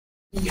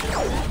And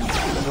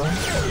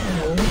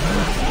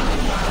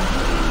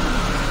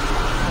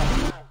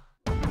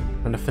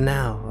the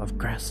finale of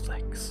Grass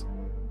Flakes.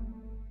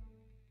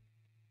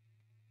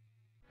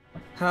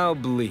 How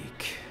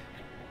bleak.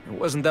 It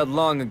wasn't that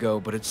long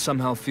ago, but it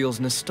somehow feels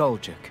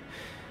nostalgic.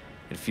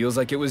 It feels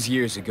like it was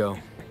years ago.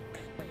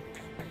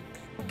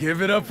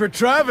 Give it up for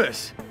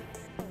Travis!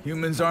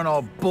 Humans aren't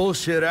all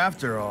bullshit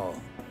after all.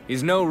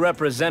 He's no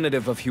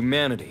representative of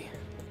humanity.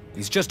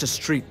 He's just a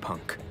street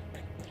punk.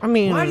 I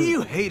mean... Why do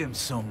you hate him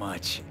so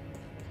much?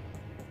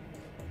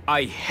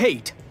 I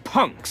hate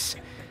punks.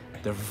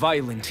 They're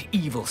violent,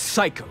 evil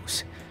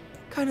psychos.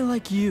 Kinda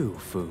like you,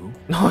 Fu.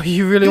 Oh,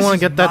 you really want to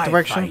get that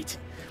direction? Fight,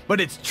 but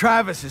it's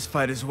Travis's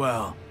fight as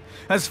well.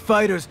 As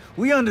fighters,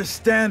 we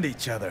understand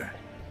each other.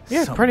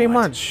 Yeah, somewhat. pretty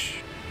much.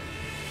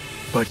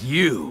 But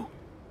you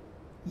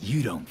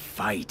don't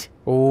fight.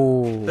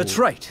 Oh. That's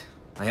right.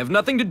 I have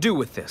nothing to do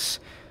with this.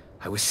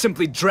 I was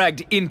simply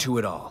dragged into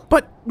it all.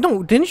 But,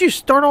 no, didn't you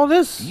start all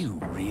this? You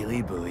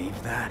really believe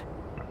that?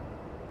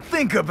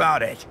 Think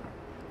about it.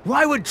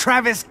 Why would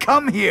Travis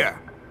come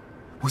here?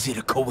 Was it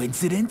a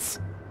coincidence?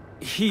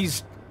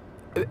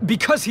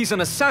 Because he's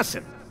an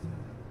assassin.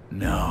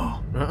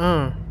 No.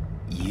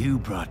 You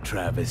brought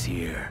Travis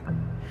here.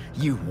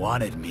 You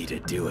wanted me to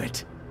do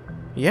it.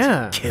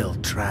 Yeah. Kill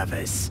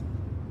Travis.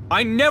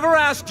 I never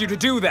asked you to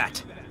do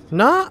that.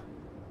 Nah.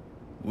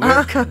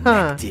 We're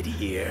connected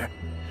here.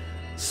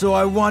 So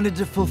I wanted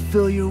to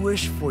fulfill your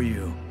wish for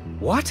you.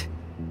 What?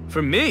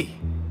 For me?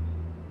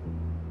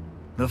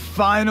 The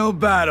final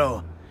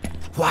battle.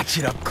 Watch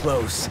it up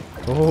close.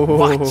 Oh.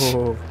 Watch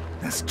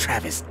as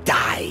Travis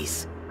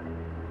dies.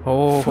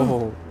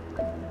 Oh.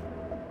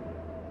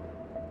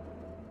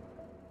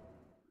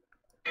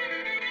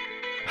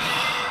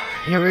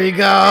 Here we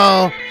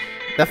go.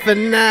 The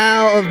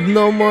finale of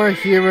No More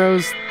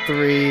Heroes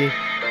 3.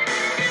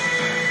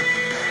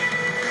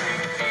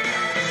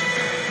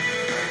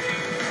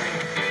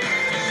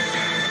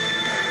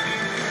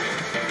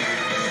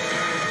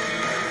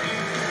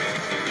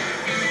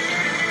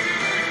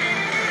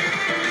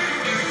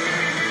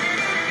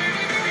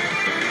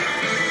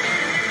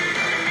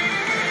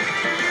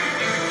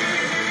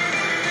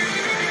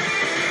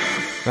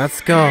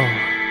 Let's go.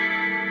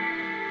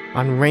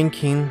 On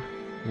ranking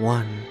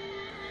 1.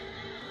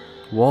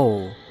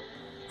 Whoa.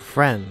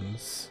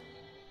 Friends.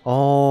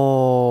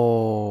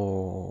 Oh.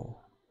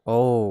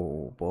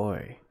 Oh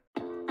boy.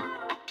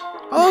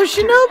 Oh,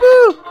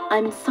 Shinobu!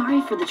 I'm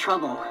sorry for the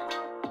trouble.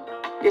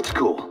 It's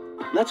cool.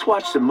 Let's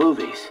watch some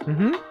movies.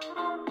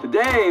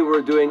 Today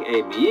we're doing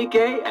a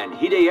Miike and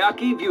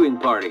Hideaki viewing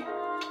party.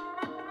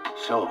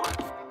 So,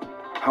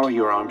 how are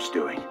your arms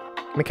doing?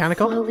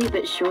 Mechanical? Slowly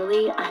but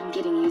surely, I'm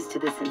getting used to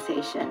the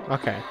sensation.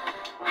 Okay.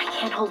 I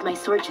can't hold my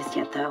sword just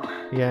yet, though.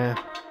 Yeah.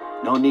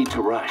 No need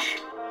to rush.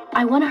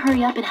 I want to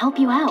hurry up and help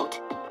you out.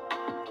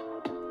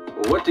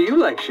 What do you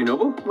like,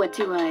 Shinobu? What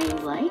do I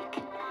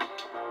like?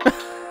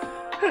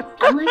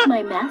 I like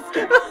my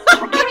master.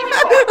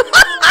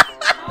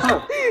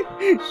 Huh.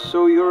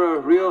 So you're a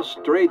real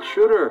straight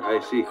shooter, I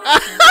see.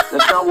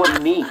 That's not what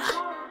it means.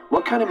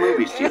 What kind of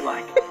movies do you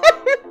like?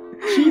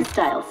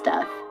 G-style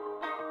stuff.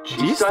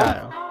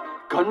 G-style?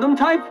 Gundam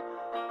type?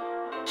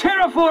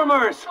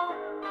 Terraformers!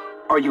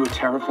 Are you a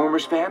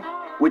Terraformers fan?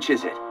 Which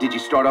is it? Did you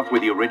start off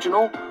with the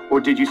original? Or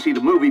did you see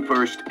the movie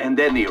first and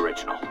then the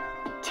original?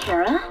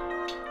 Terra?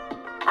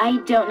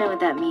 I don't know what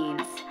that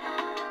means.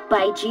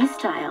 By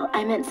G-style,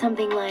 I meant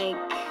something like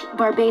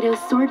Barbados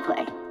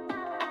swordplay.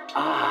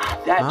 Ah,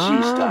 that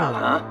G-style,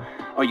 huh?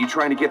 Are you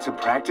trying to get some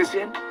practice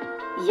in?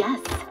 Yes.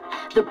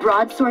 The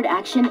broadsword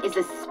action is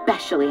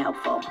especially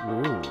helpful.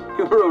 Ooh.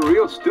 You're a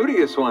real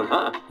studious one,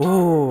 huh?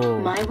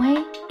 Ooh. My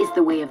way is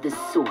the way of the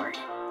sword.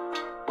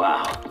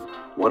 Wow,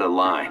 what a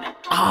line.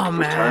 Oh, For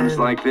man. terms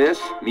like this,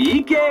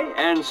 Miike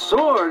and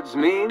swords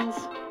means...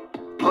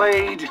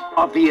 Blade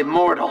of the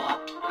Immortal.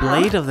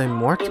 Blade of the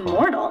Immortal.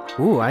 Immortal?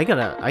 Ooh, I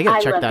gotta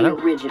check that I out. love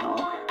the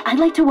original. I'd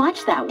like to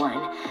watch that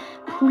one.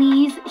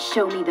 Please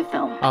show me the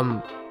film.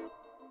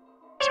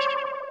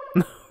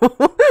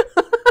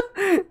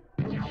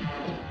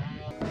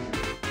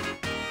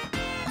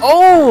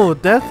 Oh,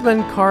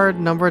 Deathman card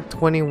number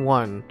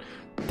 21.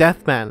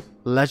 Deathman,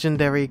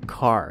 legendary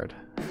card.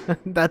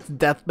 That's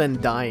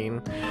Deathman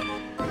dying.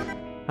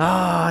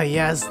 Ah,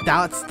 yes,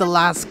 that's the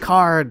last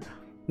card.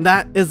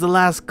 That is the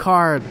last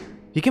card.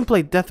 You can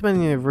play Deathman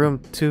in your room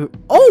too.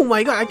 Oh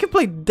my god, I can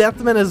play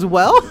Deathman as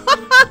well?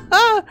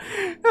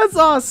 That's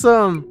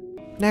awesome.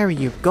 There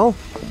you go.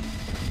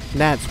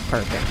 That's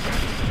perfect.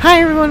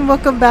 Hi everyone,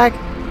 welcome back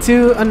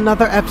to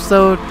another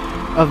episode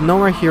of No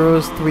More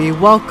Heroes 3.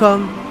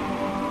 Welcome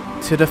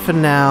to the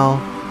finale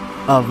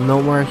of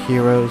No More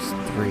Heroes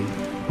 3.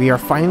 We are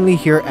finally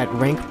here at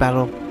rank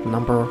battle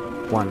number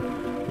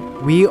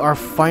 1. We are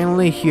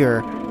finally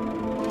here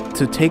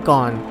to take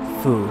on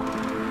Fu.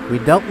 We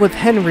dealt with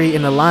Henry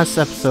in the last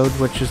episode,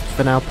 which is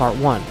finale part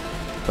 1.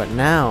 But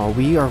now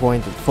we are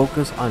going to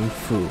focus on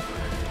Fu.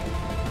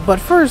 But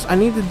first, I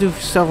need to do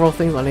several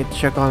things. I need to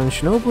check on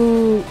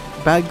Shinobu,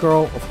 Bad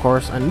Girl, of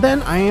course, and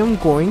then I am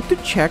going to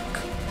check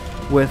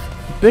with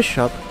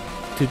Bishop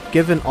to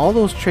give in all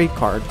those trade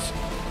cards,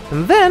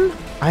 and then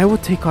I will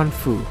take on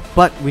Fu.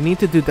 But we need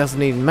to do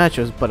designated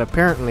matches, but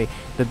apparently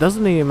the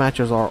designated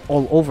matches are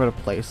all over the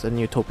place in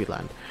Utopia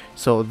Land.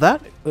 So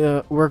that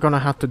we're gonna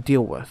have to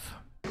deal with.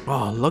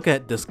 Oh, look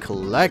at this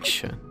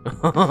collection.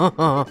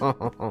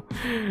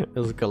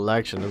 This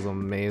collection is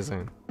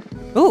amazing.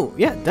 Oh,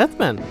 yeah,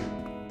 Deathman.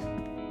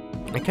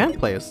 I can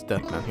play as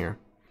Deathman here.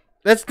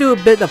 Let's do a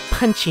bit of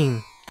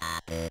punching.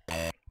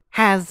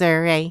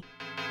 Hazare.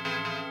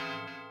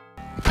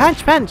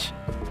 Punch, punch.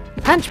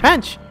 Punch,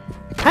 punch.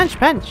 Punch,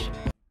 punch.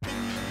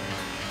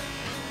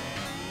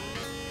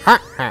 Ha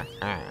ha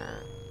ha.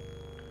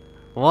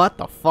 What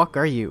the fuck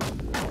are you?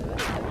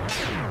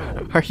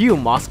 Are you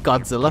Moss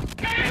Godzilla?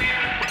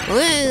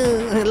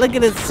 Woo, look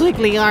at his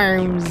squiggly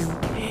arms.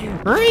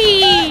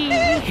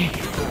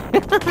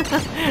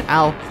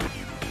 Ow.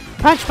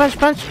 Punch, punch,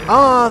 punch.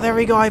 Oh, there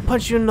we go. I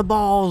punched you in the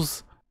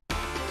balls.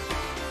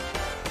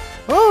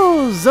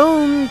 Oh,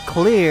 zone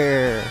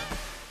clear.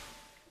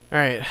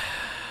 Alright.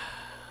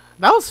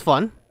 That was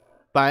fun.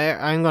 But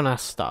I'm gonna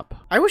stop.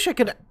 I wish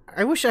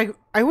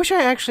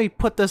I actually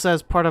put this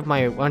as part of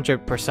my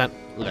 100%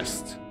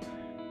 list.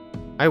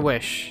 I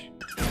wish.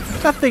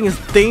 That thing is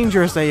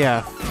dangerous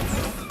AF.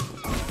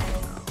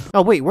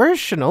 Oh wait, where's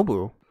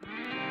Shinobu?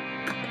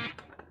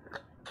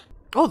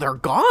 Oh, they're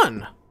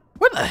gone!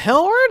 Where the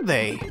hell are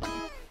they?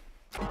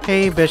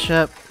 Hey,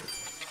 Bishop.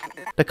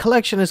 The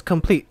collection is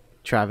complete,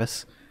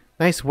 Travis.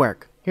 Nice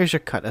work. Here's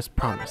your cut as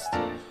promised.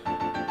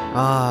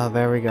 Ah,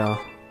 there we go.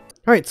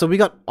 Alright, so we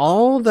got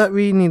all that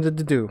we needed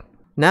to do.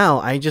 Now,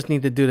 I just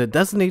need to do the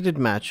designated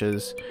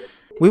matches.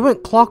 We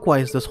went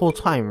clockwise this whole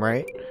time,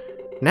 right?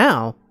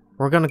 Now,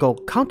 we're gonna go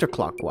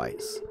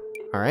counterclockwise.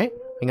 Alright?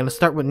 I'm gonna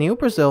start with Neo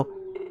Brazil,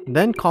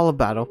 then Call of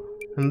Battle,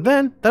 and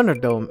then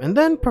Thunderdome, and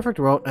then Perfect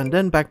World, and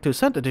then back to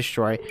Santa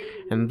Destroy,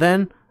 and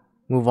then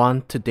move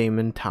on to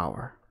Damon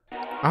Tower.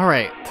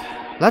 Alright,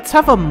 let's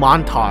have a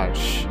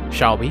montage,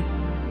 shall we?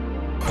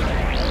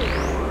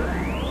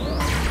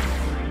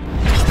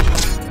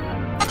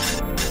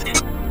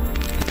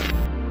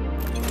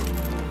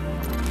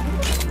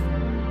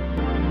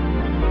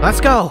 Let's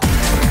go!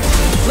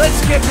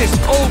 Let's get this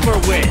over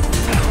with!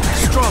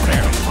 Strawberry,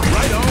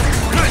 right on!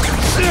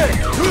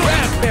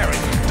 Raspberry,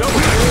 double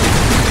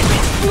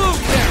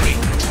blueberry,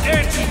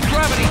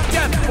 anti-gravity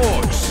death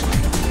force!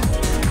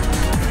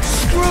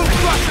 Screw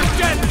crusher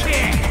death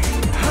kick!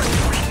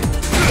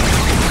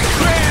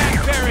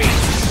 Cranberry,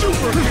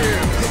 super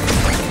kill!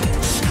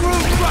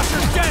 Screw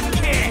crusher death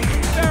kick!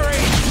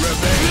 Berry,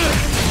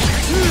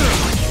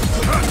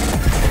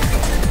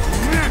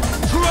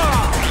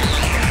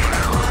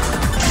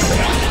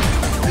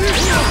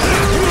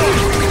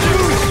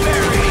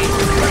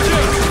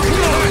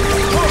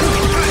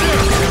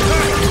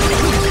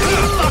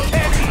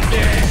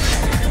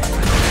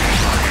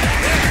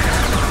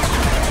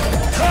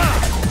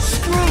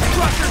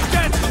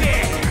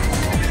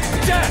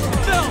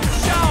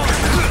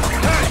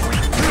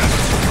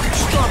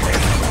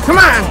 Come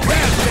on!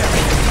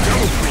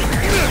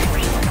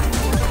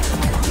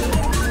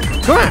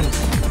 Come on!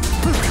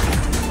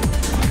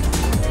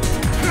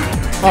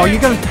 Oh, you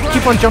gonna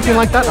keep on jumping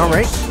like that?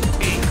 Alright.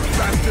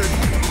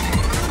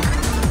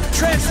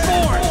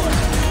 Transform!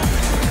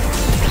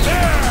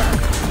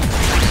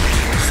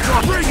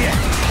 Bring it!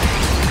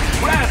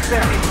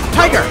 Raspberry!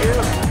 Tiger!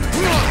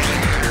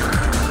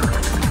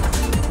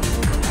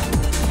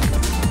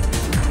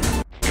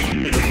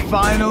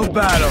 Final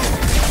battle!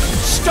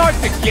 Start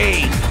the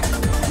game!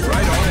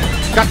 Right on it!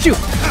 Got you!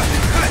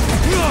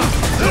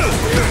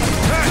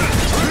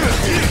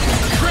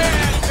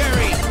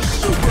 Cranberry!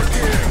 Super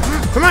kill!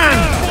 Come on!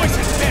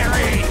 Poison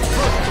berry!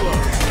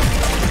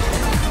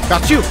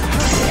 Got you!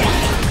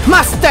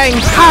 Mustang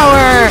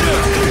power!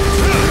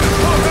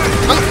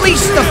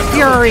 Unleash the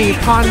fury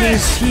upon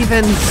these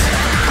heathens!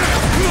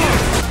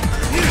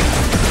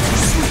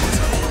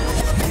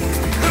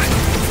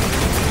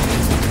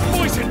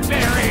 Poison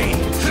berry!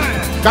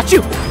 Got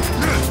you!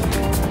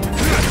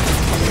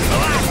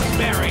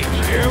 Berry!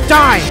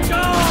 Die!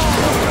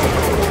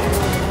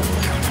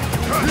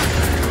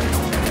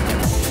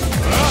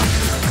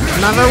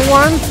 Another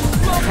one!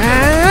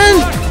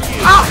 And...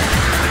 ah!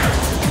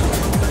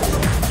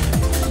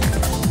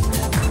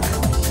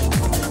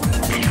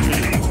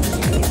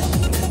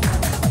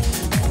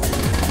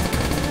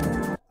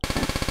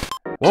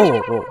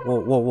 Whoa, whoa, whoa,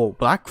 whoa, whoa,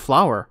 Black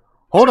Flower.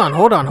 Hold on,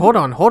 hold on, hold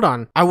on, hold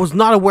on. I was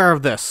not aware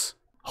of this.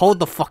 Hold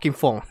the fucking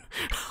phone.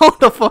 Hold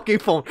the fucking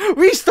phone.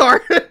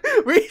 Restart.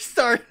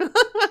 Restart.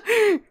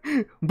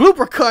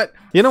 Blooper cut.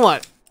 You know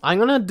what? I'm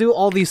gonna do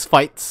all these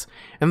fights,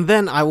 and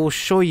then I will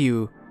show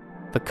you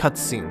the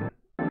cutscene.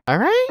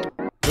 Alright?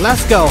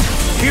 Let's go.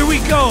 Here we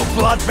go,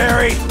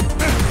 Bloodberry!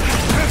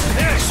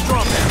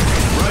 Strawberry!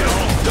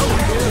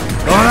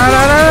 Right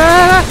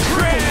on!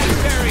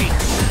 Cranberry!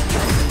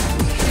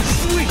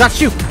 Got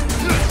you!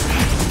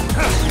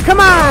 Come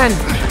on!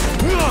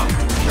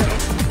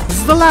 This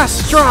is the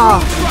last straw!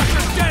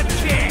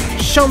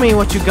 Show me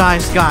what you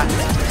guys got.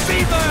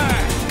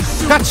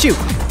 Got you!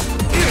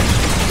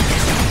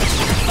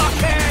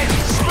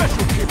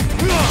 Special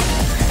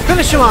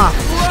Finish him off!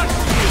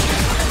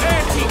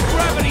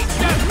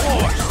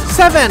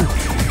 7!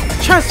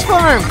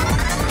 Transform!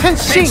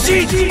 Henshin!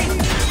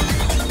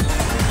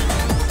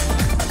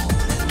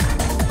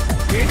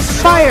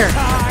 Fire!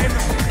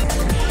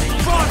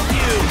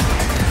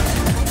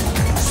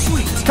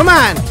 Come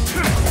on!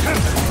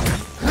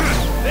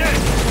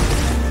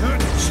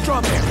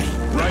 Strawberry.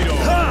 Right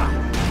on.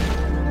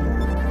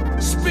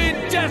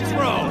 Spin death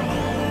row.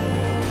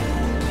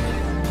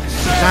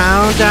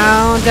 Down,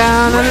 down,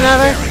 down,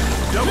 another.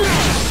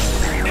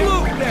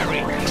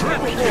 Blueberry.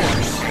 Triple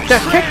force.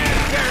 Death kick.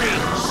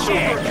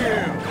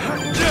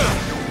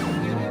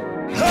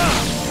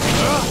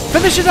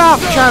 Finish it off,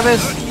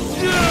 Travis.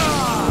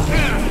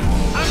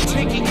 I'm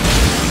taking.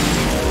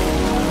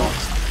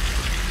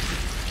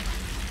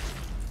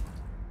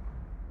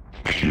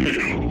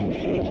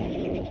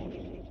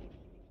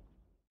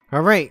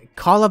 Alright,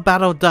 call a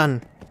battle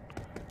done.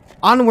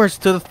 Onwards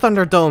to the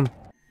Thunderdome.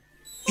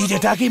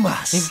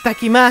 Itadakimasu.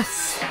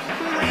 Itadakimasu.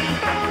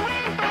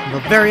 The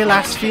very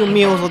last few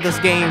meals of this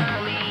game.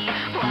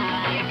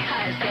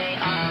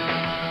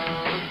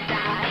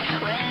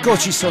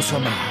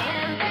 Gochiso-sama.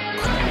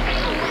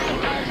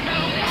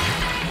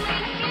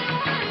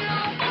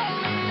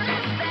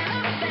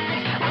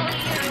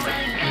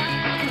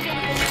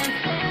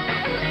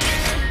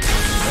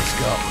 Let's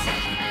go.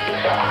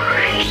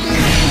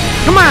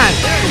 Come on!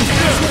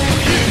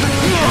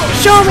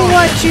 Show me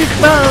what you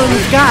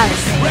bones got!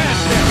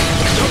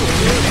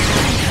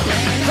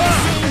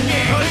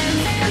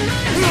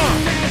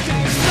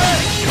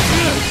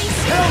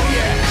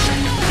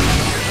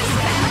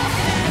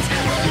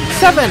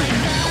 Seven!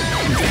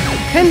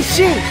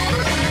 Henshin!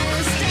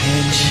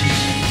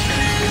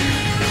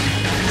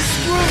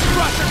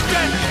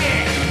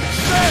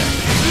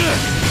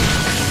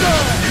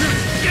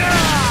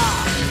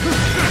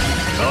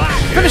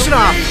 Finish it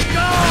off!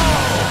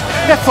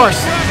 Death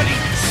Force!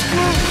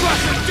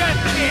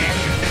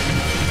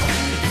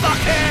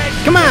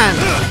 Come on!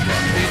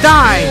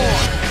 Die!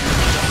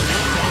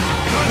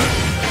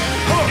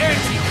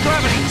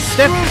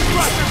 Step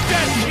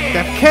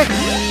kick!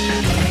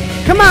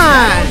 Come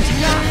on!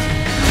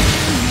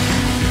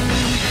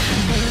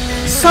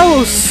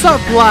 So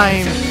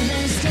sublime!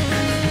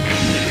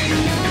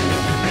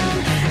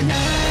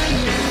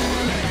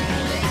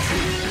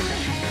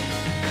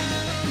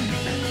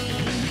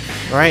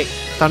 Alright,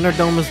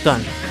 Thunderdome is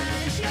done.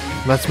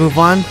 Let's move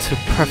on to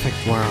Perfect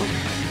World.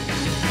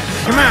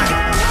 Come on!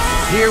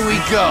 Here we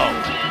go!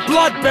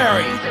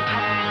 Bloodberry!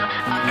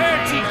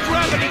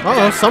 Anti-gravity!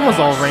 Uh-oh, someone's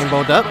all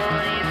rainbowed up.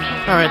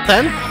 Alright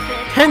then.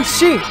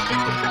 Henshin!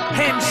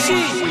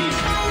 Henshin!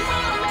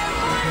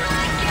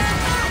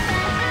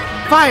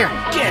 Fire!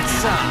 Get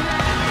some!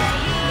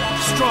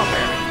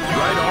 Strawberry!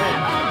 Right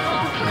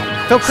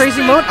on! Go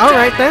crazy mode?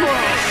 Alright then.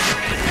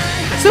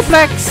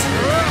 Suplex!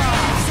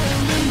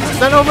 It's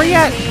not over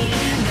yet!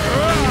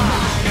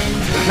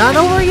 Not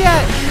over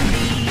yet!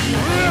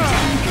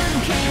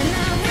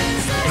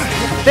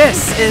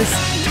 This is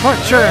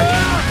torture!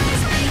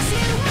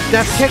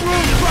 Death kick!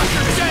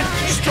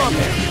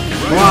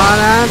 1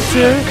 and 2!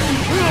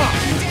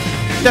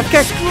 Death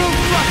kick!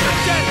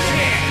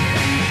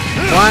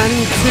 1,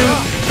 2,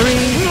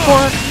 3,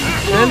 4!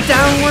 And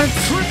downwards!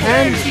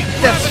 And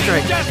death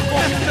strike!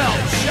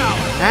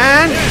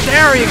 And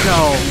there you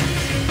go!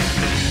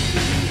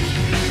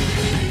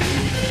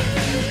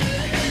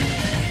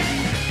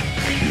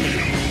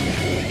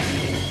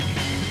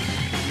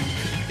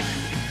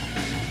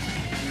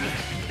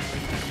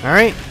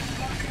 Alright,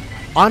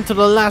 on to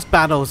the last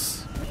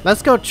battles.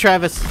 Let's go,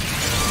 Travis.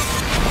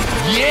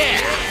 Yeah!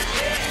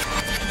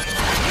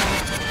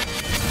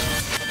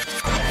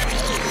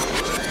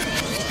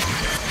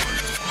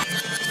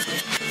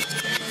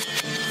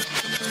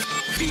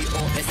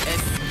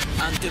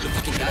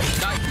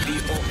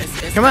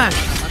 Come on.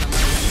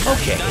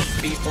 Okay,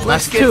 Last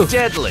let's get two.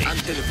 deadly.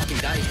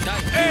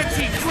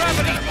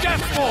 Anti-gravity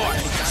death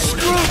force!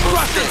 Screw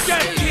crusher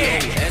death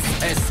kick!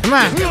 Come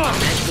on.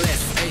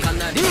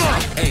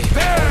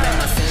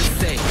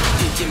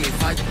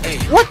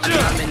 What?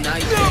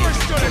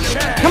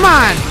 Come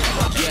on.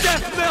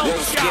 Death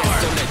belt shower!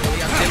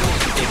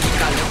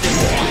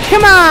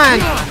 Come on.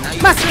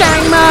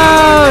 Mustang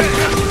mode.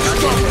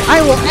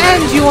 I will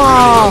end you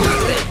all.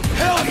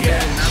 Hell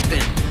yeah!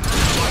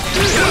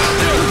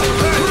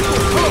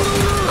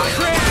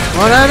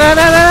 Oh, da, da,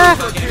 da, da.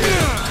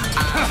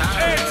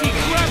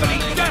 Anti-gravity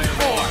death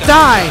force!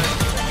 Die.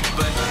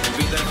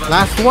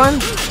 Last one.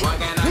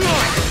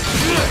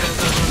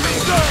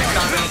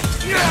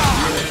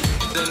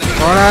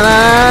 Oh, da,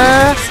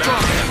 da.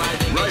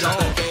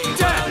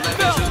 Death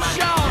belt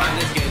shower!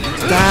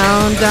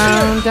 Down,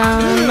 down,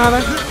 down,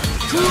 another.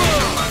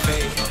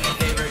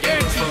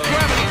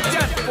 Anti-gravity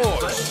death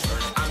force!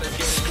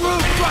 Screw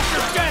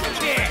crusher death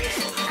kick!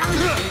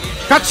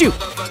 Got you.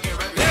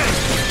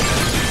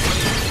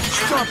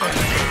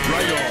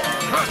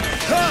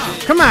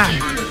 Come on.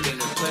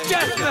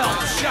 Death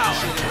belt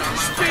shower!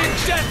 Spin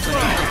death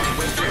throw!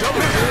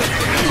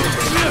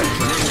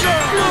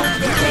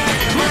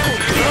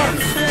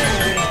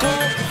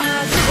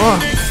 Oh.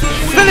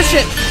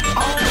 Finish it!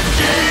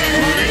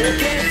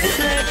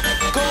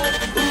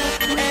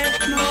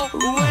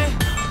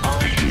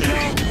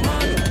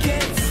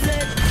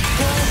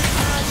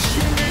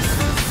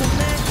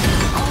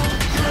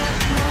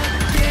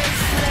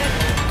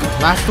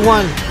 Last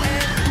one.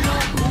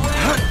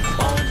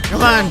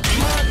 Come on.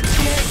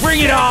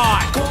 Bring it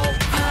on!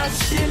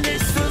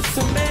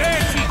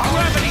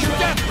 Anti-gravity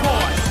death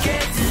force!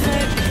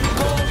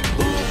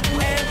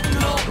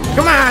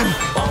 Come on.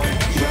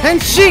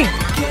 Henshi.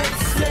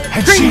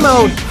 Green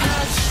mode.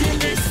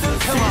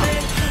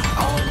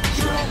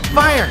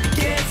 Fire.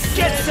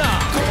 Get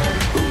some!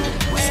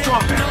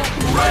 Strawberry,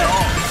 right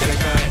on!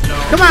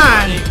 Come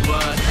on.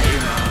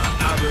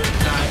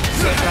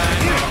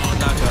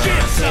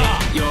 Get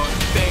some!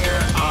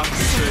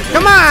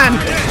 Come on.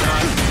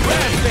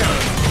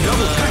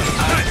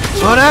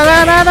 Oh, da, da,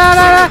 da, da,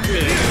 da.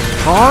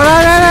 Oh, da,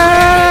 da, da,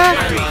 da.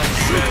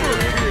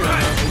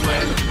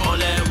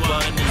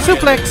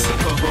 Suplex.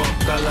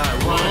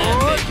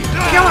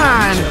 Come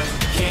on.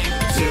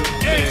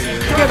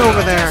 Get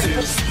over there.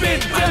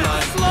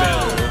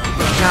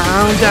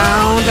 Down,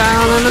 down,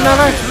 down, and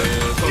another.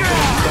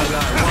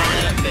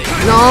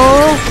 No.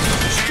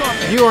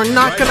 You are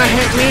not gonna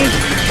hit me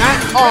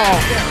at all.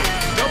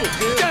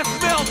 Death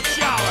belt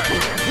shower!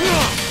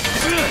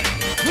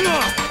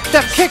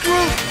 Death kick.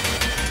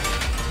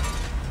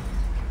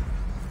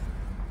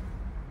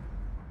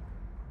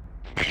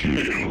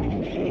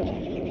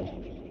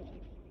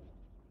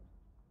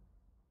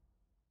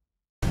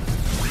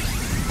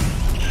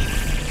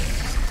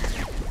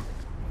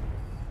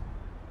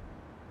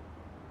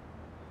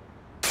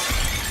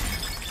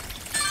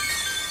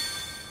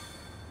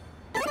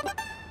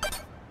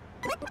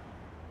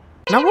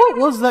 Now what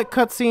was that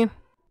cutscene?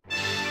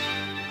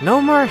 No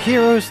More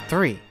Heroes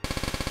 3.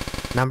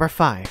 Number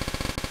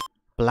 5.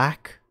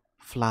 Black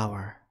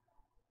Flower.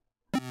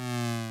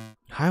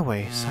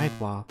 Highway,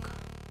 sidewalk.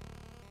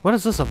 What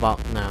is this about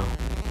now?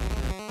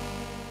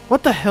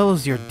 What the hell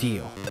is your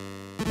deal?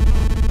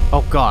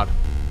 Oh god.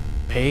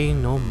 Pay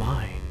no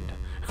mind.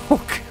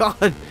 Oh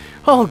god.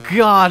 Oh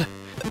god.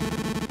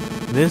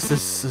 This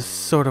is a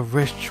sort of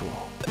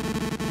ritual.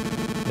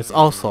 It's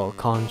also a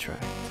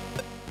contract.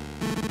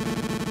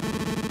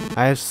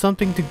 I have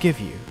something to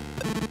give you.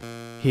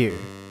 Here.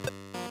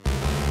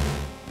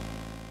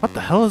 What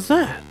the hell is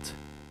that?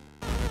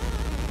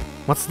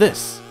 What's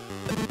this?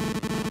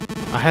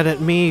 I had it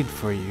made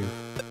for you.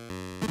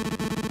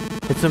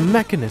 It's a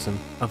mechanism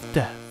of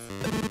death.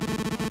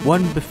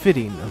 One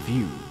befitting of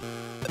you.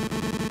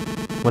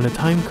 When the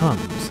time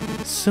comes,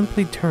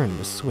 simply turn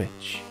the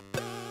switch.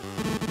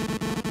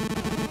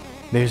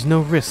 There's no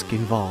risk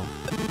involved.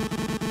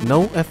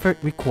 No effort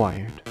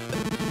required.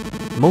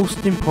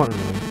 Most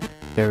importantly,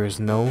 there is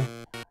no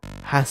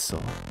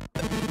hassle.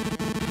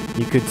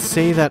 You could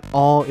say that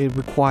all it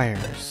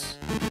requires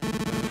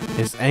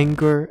is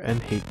anger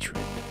and hatred.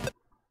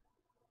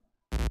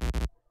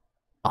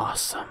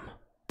 Awesome.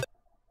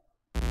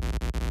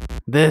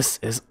 This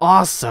is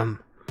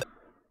awesome!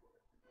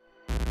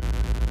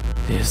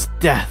 This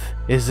death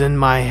is in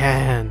my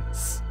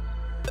hands.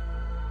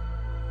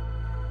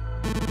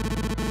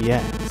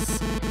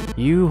 Yes,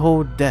 you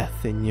hold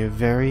death in your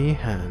very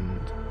hand.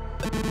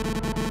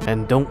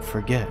 And don't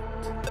forget,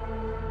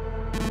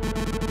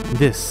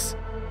 this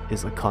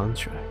is a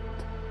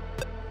contract.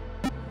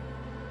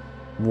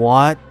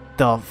 What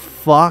the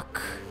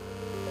fuck?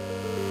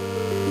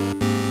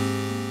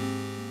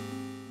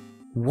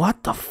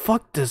 What the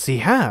fuck does he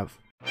have?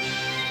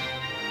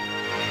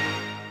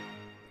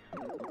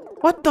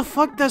 What the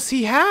fuck does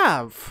he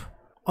have?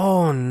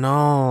 Oh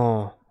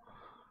no.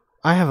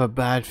 I have a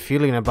bad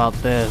feeling about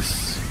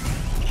this.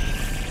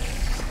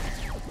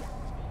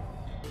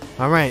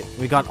 Alright,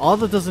 we got all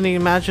the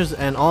designated matches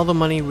and all the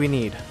money we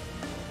need.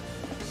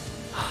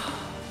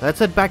 Let's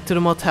head back to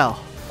the motel.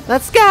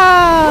 Let's go!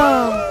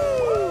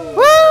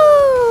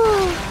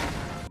 Woo!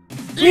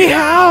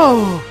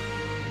 Yeehaw!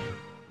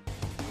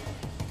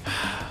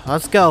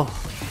 Let's go.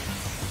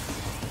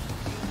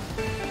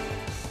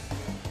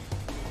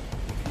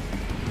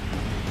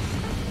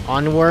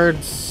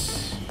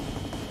 Onwards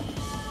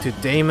to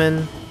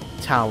Damon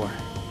Tower.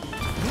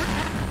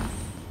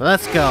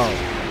 Let's go.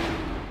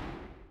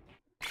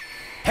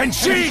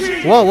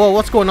 Henshi! Whoa, whoa,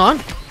 what's going on?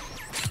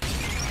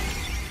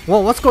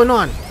 Whoa, what's going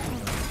on?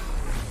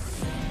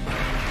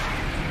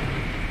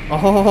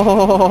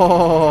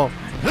 Oh,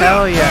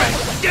 hell yeah.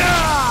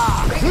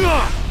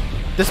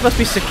 This must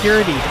be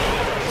security.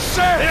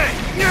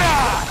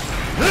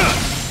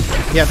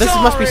 Yeah, this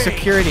must be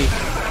security.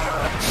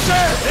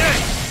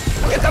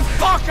 Get the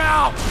fuck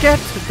out! Get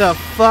the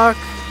fuck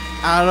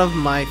out of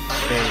my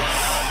face.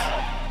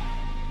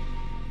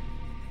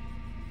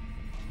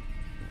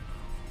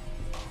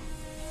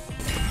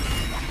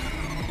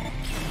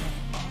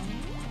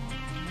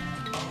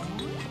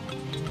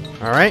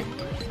 Alright,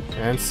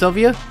 and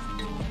Sylvia?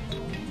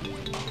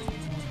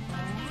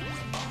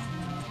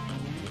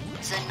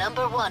 The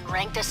 #1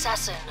 ranked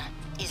assassin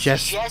is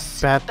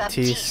Jess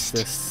Baptiste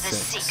the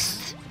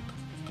Sixth.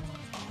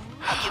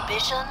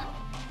 Occupation?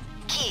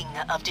 King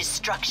of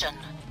Destruction.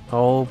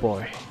 Oh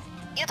boy.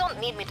 You don't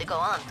need me to go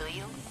on, do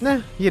you?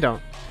 Nah, you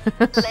don't.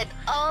 Let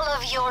all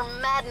of your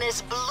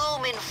madness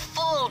bloom in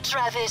full,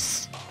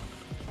 Travis.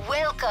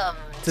 Welcome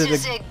To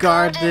the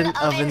Garden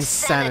of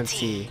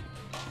Insanity.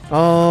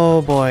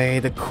 Oh boy,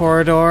 the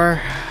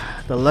corridor.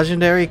 The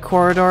legendary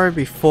corridor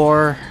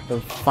before the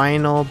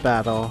final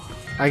battle.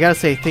 I gotta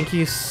say, thank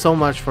you so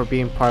much for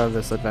being part of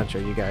this adventure,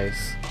 you guys.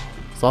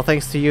 It's all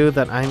thanks to you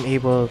that I'm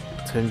able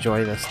to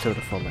enjoy this to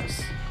the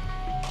fullest.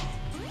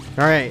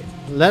 Alright,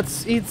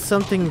 let's eat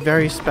something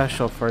very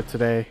special for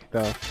today,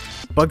 though.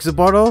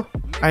 Bugsaboro,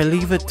 I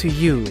leave it to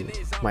you,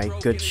 my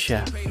good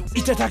chef.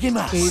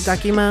 Itadakimasu.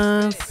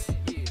 Itadakimasu.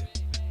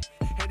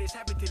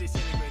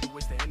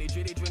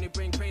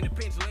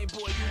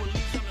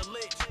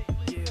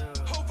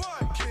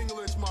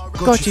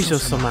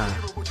 Gochiso-sama.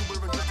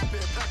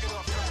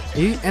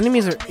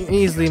 Enemies are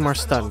easily more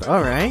stunned.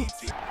 Alright.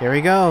 Here we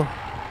go.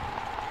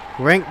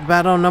 Ranked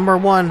battle number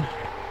 1.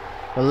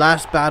 The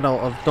last battle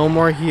of No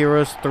More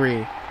Heroes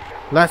 3.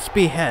 Let's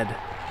behead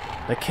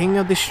the King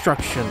of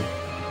Destruction,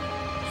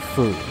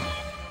 Fu.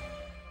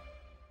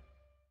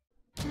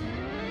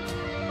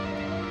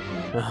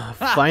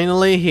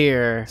 Finally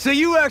here. So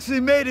you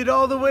actually made it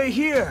all the way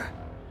here.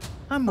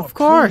 I'm more Of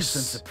course.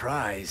 pleased than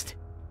surprised.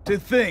 To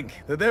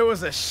think that there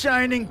was a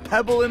shining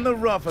pebble in the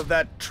rough of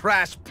that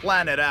trash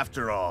planet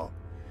after all.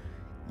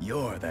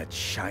 You're that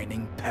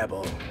shining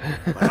pebble,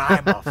 but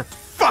I'm a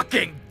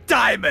fucking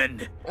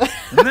diamond!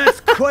 And that's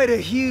quite a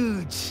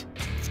huge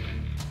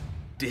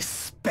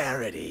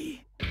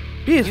disparity.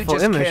 Beautiful You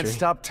just imagery. can't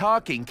stop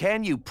talking,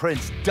 can you,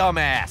 Prince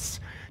Dumbass?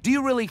 Do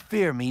you really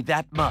fear me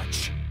that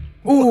much?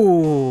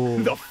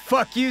 Ooh. The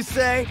fuck you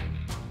say?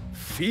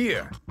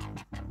 Fear?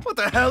 What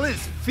the hell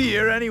is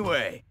fear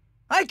anyway?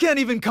 I can't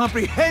even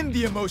comprehend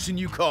the emotion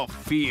you call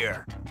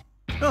fear.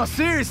 No,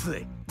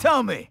 seriously,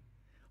 tell me,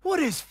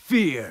 what is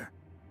fear?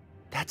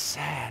 That's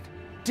sad.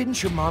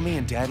 Didn't your mommy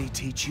and daddy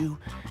teach you?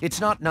 It's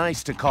not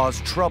nice to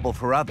cause trouble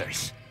for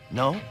others.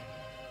 No?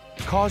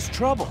 Cause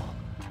trouble,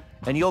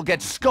 and you'll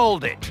get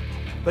scolded.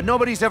 But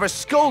nobody's ever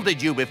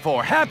scolded you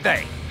before, have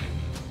they?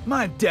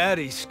 My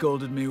daddy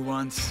scolded me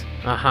once.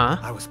 Uh-huh.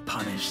 I was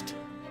punished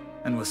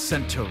and was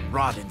sent to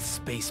rot in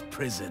space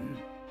prison.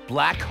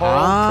 Black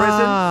hole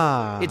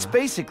prison? It's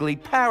basically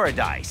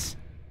paradise.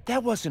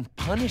 That wasn't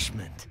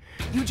punishment.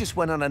 You just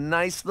went on a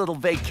nice little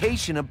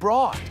vacation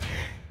abroad.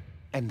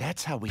 And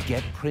that's how we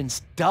get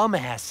Prince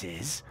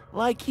Dumbasses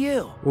like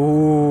you.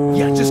 Ooh.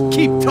 Yeah, just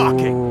keep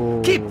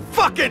talking. Keep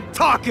fucking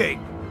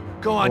talking!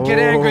 Go on, get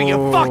angry, you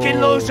fucking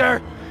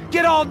loser!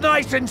 Get all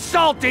nice and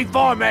salty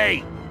for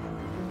me!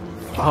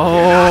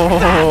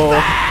 Oh.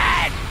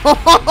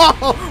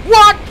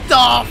 What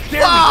the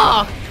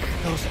fuck?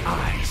 Those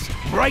eyes,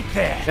 right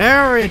there.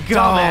 There we go.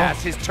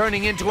 Dumbass is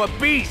turning into a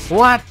beast.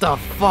 What the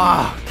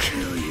fuck?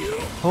 Kill you.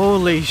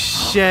 Holy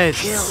shit.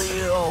 Kill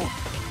you.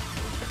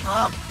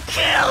 I'll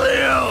kill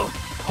you.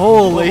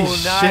 Holy Ooh,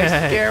 shit.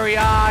 nice scary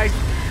eyes.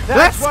 Let's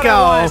That's what go.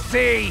 I want to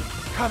see.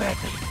 Come at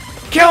me.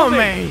 Kill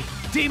me.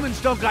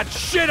 Demons don't got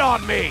shit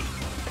on me.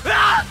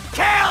 I'll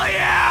kill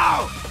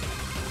you.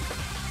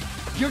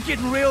 You're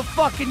getting real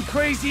fucking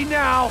crazy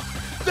now.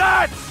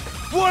 That's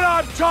what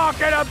I'm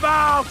talking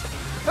about.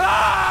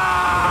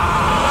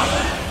 Ah!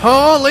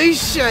 Holy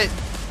shit.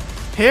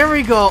 Here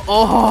we go.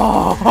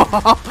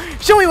 Oh.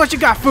 Show me what you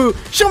got, Fu.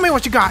 Show me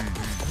what you got.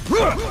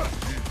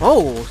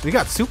 Oh, we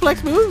got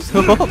suplex moves?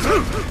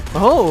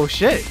 Oh,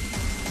 shit.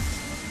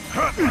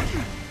 Come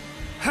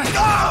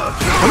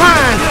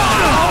on.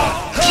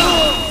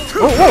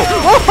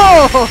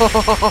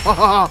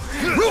 Oh.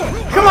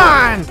 Come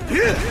on.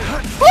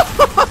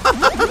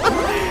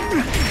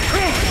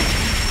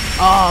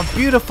 Oh,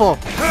 beautiful.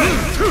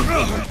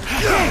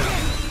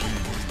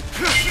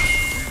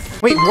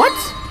 Wait, what?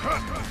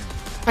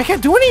 I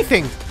can't do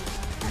anything.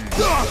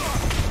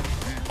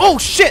 Oh,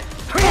 shit.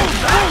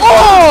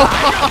 Oh!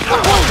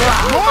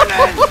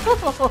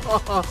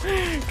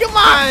 Come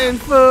on,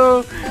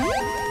 Fu.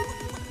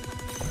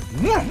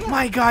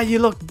 My God, you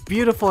look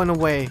beautiful in a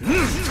way.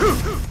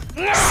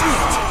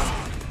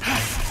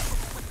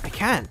 I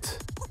can't.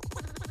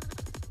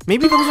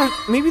 Maybe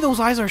those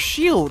eyes are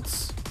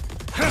shields.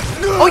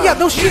 Oh yeah,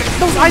 those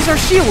eyes are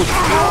shields.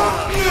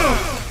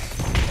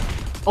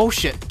 Oh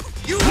shit.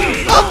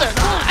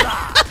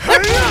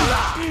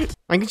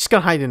 I'm just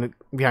gonna hide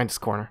behind this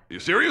corner. Are you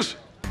serious?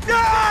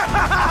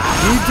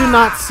 You do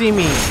not see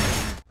me.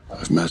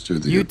 I've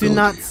mastered the You do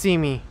not ability see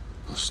me.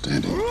 of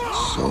standing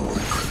so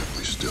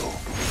incredibly still.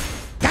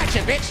 Gotcha,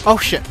 bitch. Oh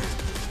shit.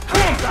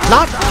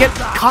 Not get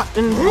caught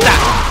in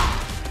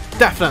that.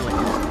 Definitely.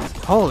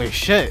 Holy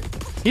shit.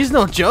 He's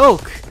no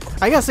joke.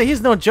 I gotta say,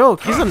 he's no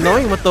joke. He's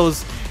annoying with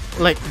those,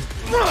 like,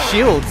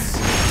 shields.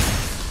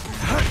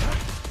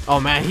 Oh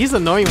man, he's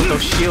annoying with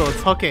those shields.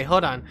 Okay,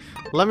 hold on.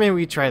 Let me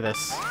retry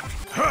this.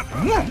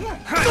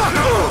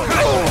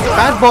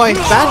 Bad boy,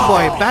 bad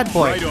boy, bad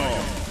boy.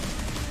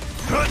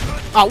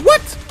 Oh,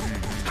 what?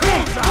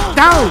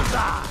 Down!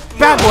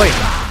 Bad boy.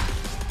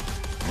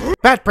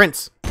 Bad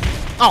prince.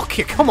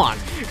 Okay, come on.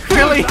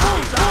 Really?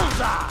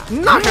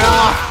 Knock it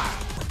off.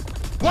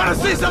 Wanna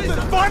see something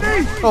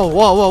funny? Oh,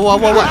 whoa, whoa, whoa,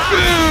 whoa, whoa.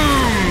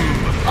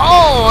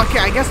 Oh, okay,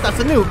 I guess that's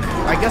a nuke.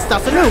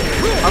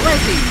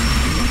 Alrighty.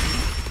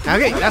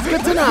 Okay, that's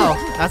good to know.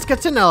 That's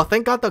good to know.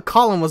 Thank God the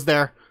column was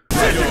there.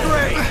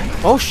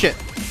 Oh, shit.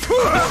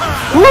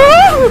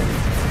 Woo!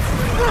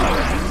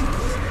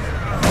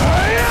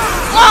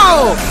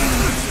 Oh!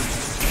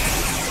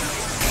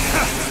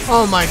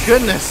 Oh my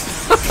goodness.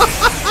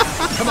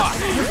 Come on.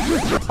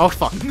 Oh,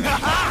 fuck.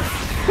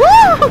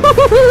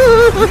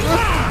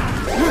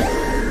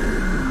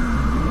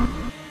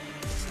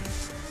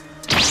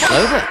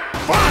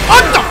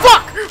 What the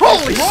fuck?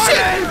 Holy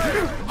shit!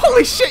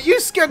 Holy shit, you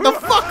scared the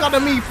fuck out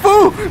of me,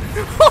 fool!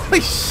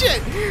 Holy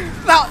shit!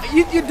 Now,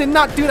 you did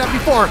not do that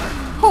before.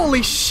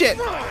 Holy shit!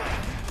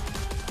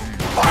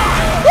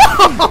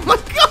 Oh my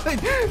god!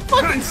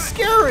 Fucking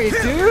scary,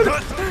 dude!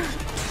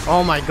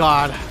 Oh my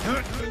god.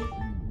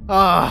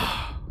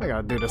 I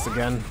gotta do this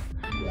again.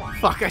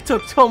 Fuck, I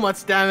took so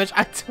much damage.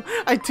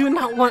 I do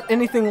not want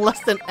anything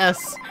less than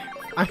S.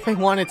 I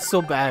want it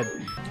so bad.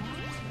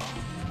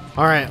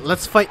 Alright,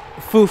 let's fight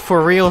Fu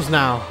for reals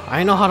now.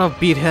 I know how to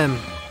beat him.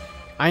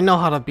 I know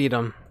how to beat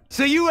him.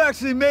 So you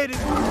actually made it.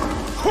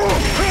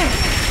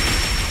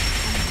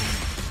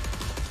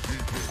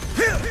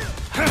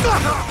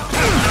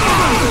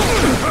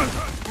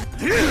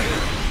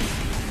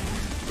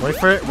 Wait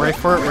for it, wait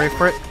for it, wait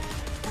for it.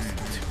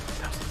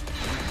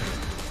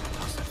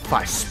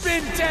 5.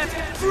 Spin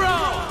death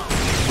throw.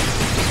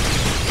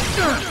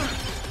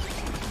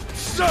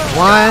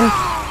 1,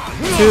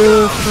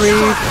 2,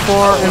 3,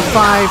 4, and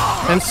 5,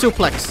 and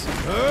suplex.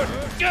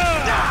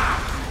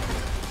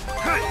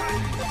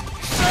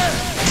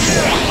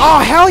 Oh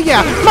hell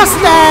yeah,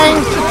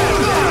 Mustang!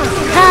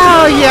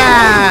 Hell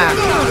yeah!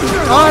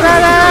 Oh da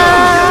da!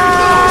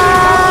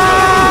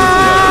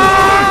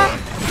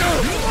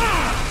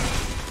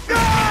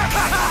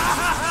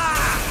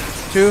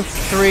 2,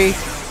 3,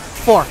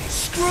 4.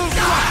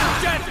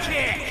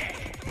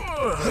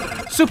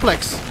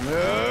 Suplex.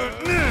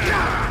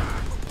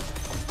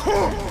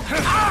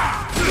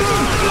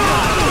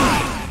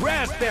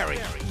 Raspberry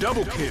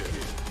double kill.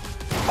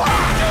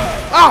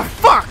 Oh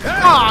fuck!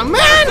 Oh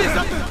man!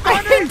 I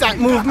hate that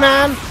move,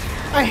 man!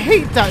 I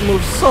hate that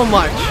move so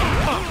much.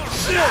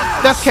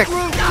 Death kick.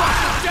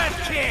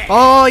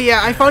 Oh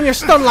yeah, I found your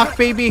stun lock,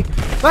 baby.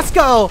 Let's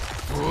go.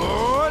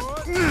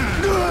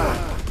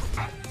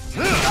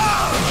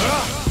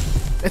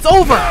 It's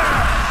over.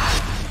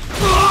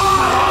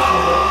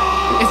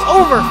 It's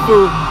over,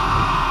 Fu.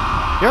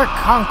 Your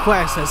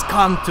conquest has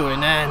come to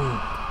an end.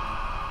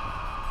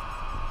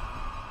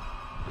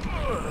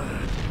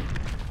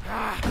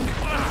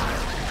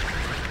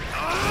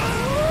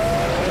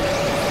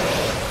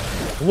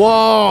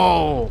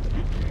 Whoa!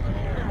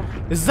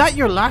 Is that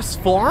your last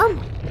form?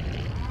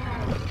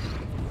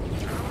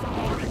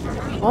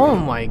 Oh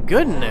my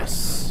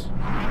goodness.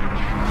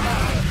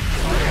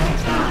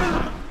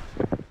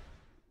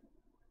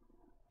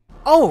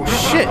 Oh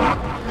shit!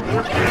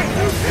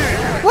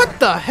 What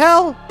the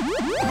hell?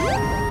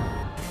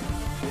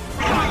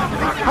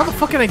 How the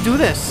fuck can I do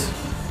this?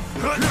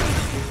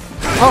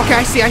 Okay,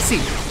 I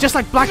see. Just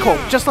like Black Hole,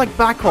 just like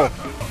Black Hole.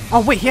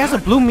 Oh wait, he has a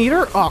blue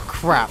meter? Oh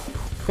crap.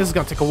 This is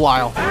gonna take a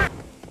while.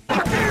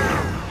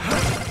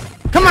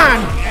 Come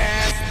on!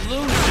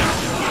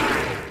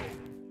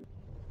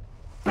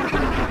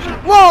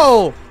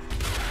 Whoa!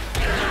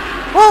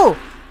 Whoa!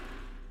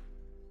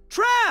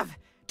 Trav!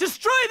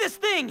 Destroy this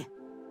thing!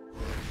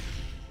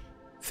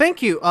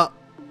 Thank you,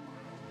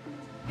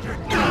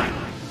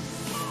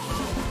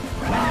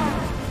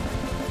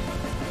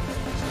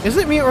 Is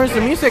it me or is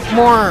the music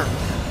more...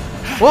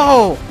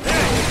 Whoa!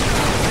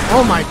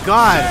 Oh my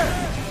god!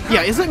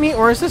 Yeah, is it me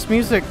or is this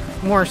music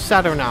more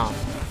sadder now?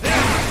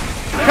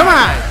 Come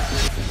on!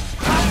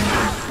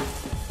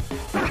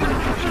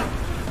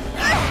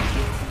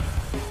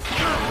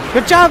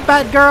 Good job,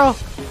 Batgirl!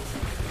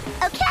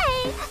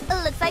 Okay,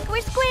 looks like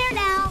we're square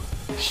now.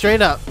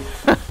 Straight up.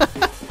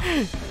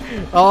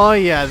 Oh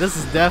yeah, this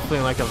is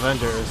definitely like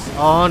Avengers.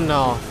 Oh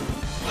no.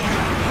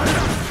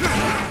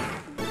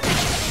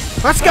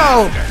 Let's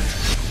go!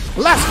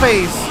 Last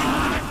phase!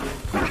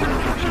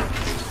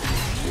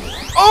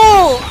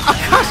 Oh!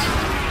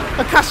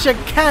 Akasha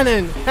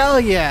Cannon! Hell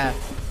yeah!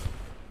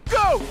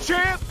 Go,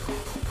 champ!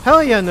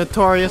 Hell yeah,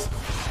 Notorious!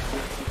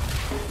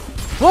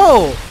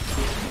 Whoa!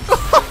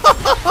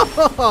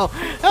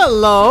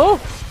 Hello!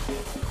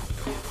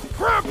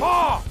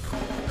 Grandpa!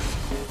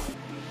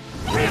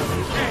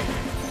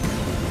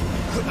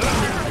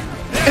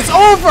 It's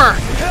over!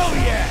 Hell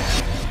yeah!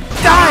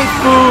 Die,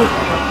 Fu!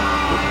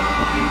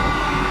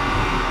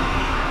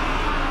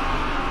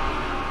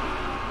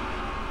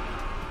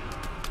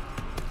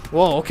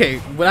 Whoa, okay,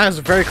 well, that was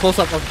a very close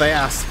up of the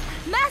ass.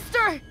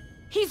 Master!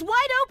 He's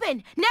wide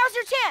open! Now's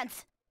your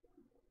chance!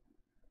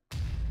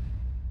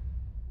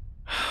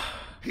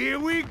 Here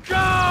we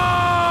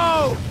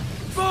go!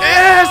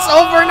 It's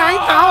over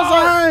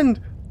 9,000!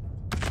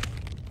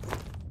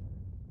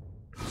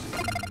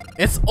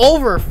 It's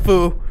over,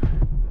 Fu!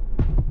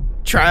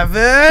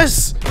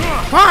 Travis!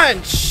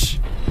 Punch!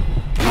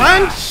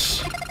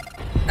 Punch!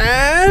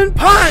 And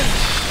punch!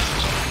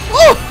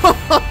 Oh!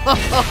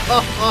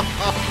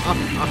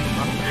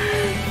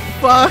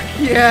 Fuck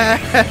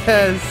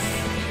yes!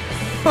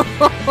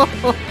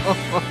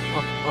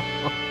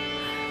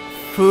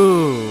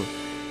 Fu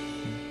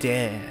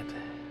dead.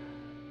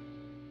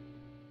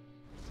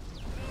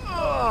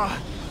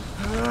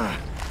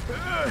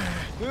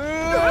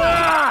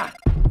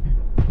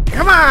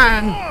 Come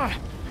on!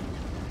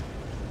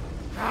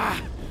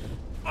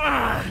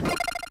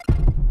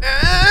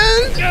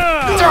 And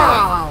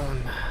down!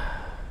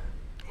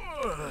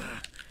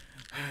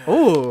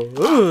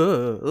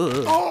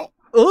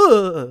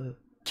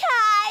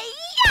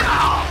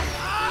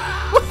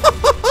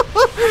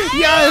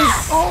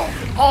 Yes!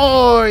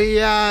 Oh,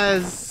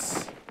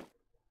 yes!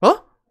 Huh?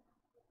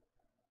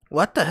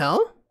 What the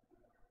hell?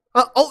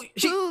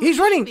 He's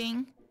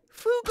running!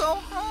 Fu, go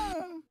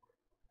home.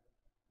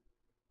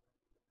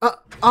 I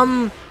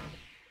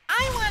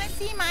want to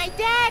see my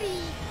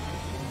daddy.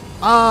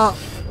 I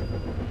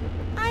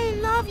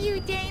love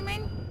you,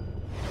 Damon.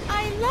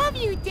 I love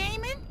you,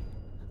 Damon.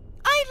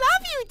 I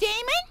love you,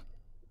 Damon.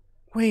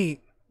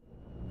 Wait.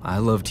 I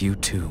loved you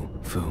too,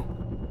 Fu.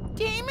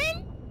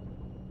 Damon?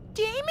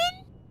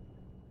 Damon?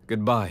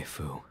 Goodbye,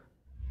 Fu.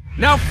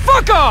 Now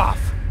fuck off!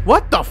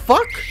 What the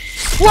fuck?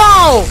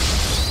 Whoa!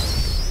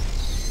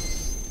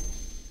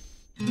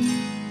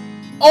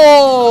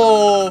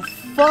 Oh,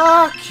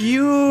 fuck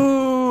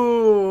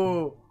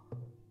you!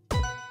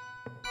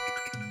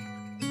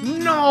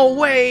 No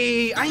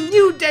way! I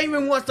knew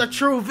Damon was the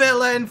true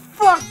villain!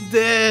 Fuck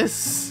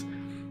this!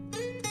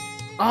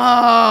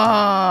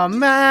 Ah,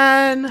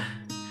 man!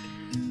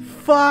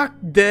 Fuck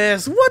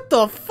this! What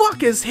the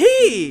fuck is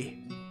he?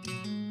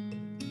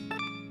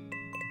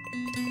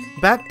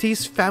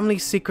 Baptiste's family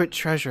secret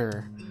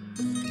treasure.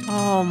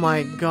 Oh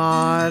my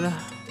god.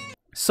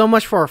 So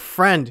much for a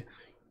friend,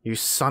 you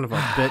son of a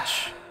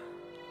bitch.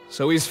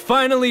 So he's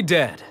finally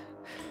dead.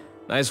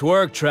 Nice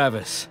work,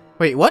 Travis.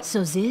 Wait, what?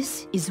 So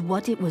this is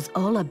what it was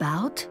all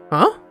about?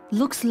 Huh?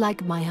 Looks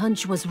like my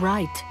hunch was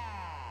right.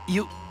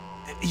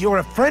 You're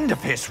a friend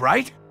of his,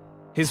 right?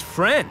 His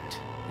friend?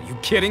 Are you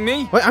kidding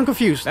me? Wait, I'm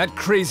confused. That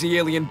crazy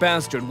alien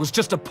bastard was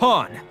just a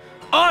pawn.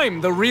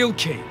 I'm the real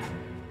king.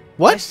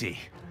 What? I see.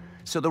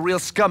 So the real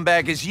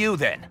scumbag is you,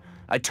 then.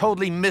 I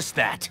totally missed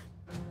that.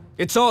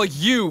 It's all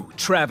you,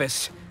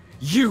 Travis.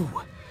 You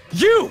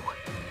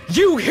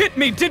hit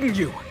me, didn't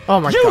you? Oh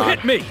my god. You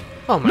hit me!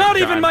 Oh my Not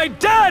god. even my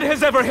dad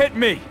has ever hit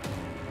me!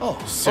 Oh,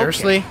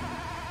 seriously? Okay.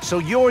 So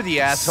you're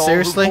the asshole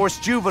Seriously? who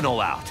forced Juvenile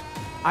out.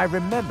 I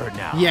remember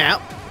now. Yeah.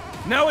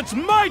 Now it's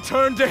my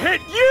turn to hit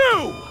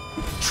you!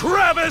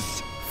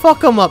 Travis!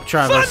 Fuck him up,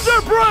 Travis.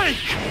 Thunder break!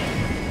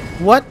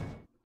 What?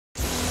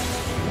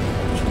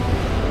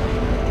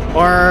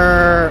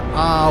 Or,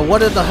 what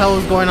the hell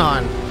is going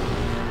on?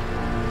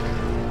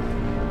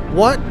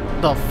 What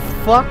the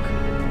fuck?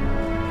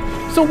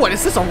 So what,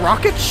 is this a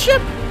rocket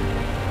ship?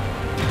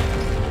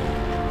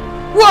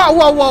 Whoa,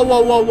 whoa, whoa,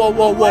 whoa, whoa, whoa,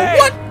 whoa, whoa, Wait,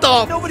 what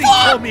the Nobody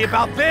fuck? told me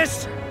about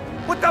this!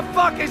 What the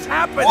fuck is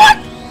happening? What?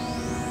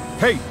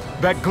 Hey,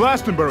 that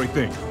Glastonbury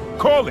thing.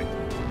 Call it.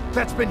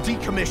 That's been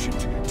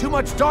decommissioned. Too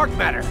much dark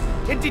matter.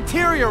 It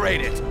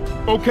deteriorated.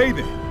 Okay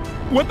then.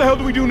 What the hell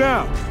do we do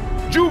now?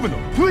 Juvenile,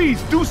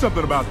 please do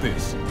something about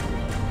this.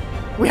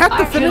 We have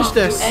to finish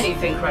this. I cannot do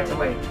anything right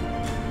away.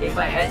 If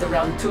I had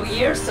around 2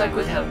 years, I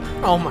could help.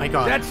 Oh my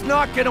god. That's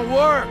not gonna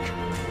work.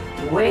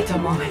 Wait a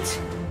moment.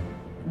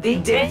 The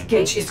death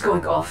gauge is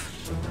going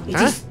off. It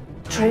is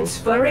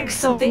transferring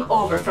something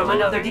over from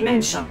another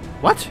dimension.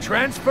 What?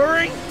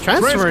 Transferring?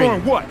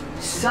 Transferring what?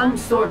 Some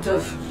sort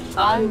of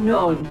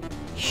unknown,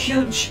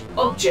 huge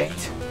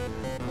object.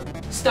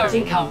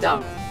 Starting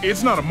countdown.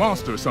 It's not a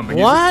monster or something,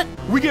 What? is it?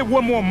 We get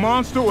one more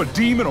monster or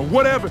demon or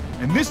whatever,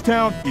 and this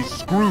town is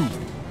screwed.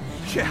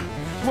 Yeah,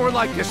 more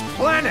like this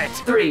planet.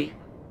 3,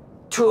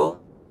 2,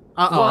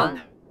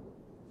 1.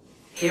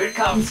 Here it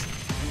comes.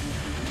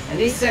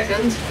 Any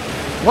second.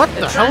 What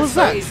the hell is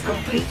that? The transfer is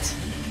complete.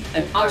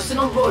 An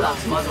Arsenal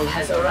rollout model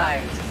has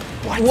arrived.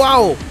 What?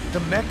 Wow. The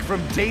mech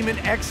from Damon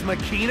X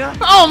Machina?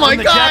 Oh my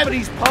from god! the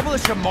Japanese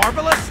publisher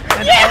Marvelous?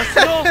 And Yes!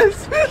 Arsenal?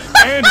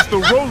 And it's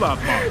the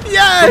rollout model.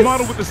 Yes! The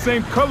model with the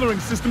same coloring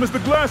system as the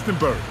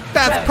Glastonbury.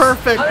 That's Travis,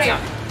 perfect. Hurry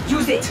up.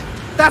 Use it.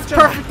 That's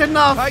perfect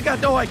enough. I got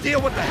no idea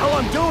what the hell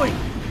I'm doing.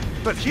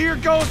 But here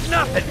goes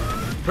nothing.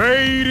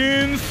 Fade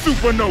in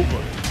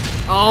supernova.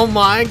 Oh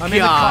my I'm in the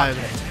god.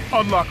 cockpit.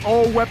 Unlock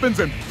all weapons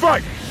and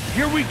fight.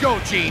 Here we go,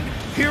 Gene.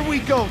 Here we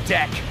go,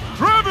 Deck.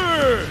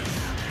 Travis!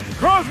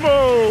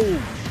 Cosmo!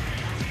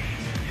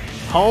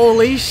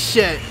 Holy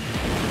shit.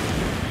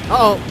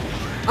 Uh-oh.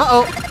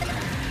 Uh-oh.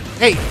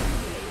 Hey.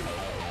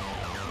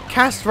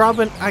 Cast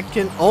Robin, I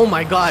can... Oh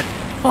my god.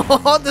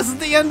 Oh, this is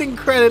the ending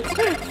credits.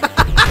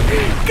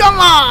 Come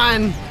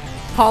on!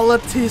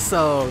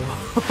 Politiso.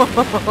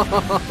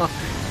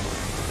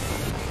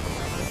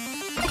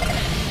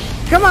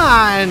 Come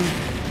on!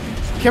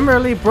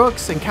 Kimberly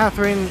Brooks and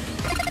Catherine...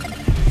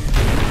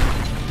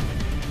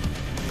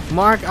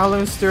 Mark,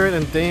 Alan Stewart,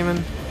 and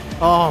Damon.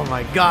 Oh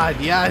my god,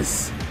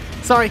 yes!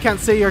 Sorry I can't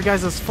say your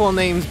guys' full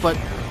names, but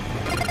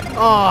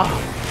Oh.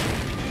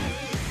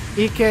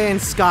 Ike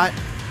and Scott.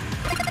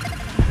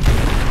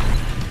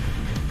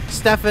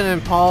 Stefan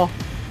and Paul.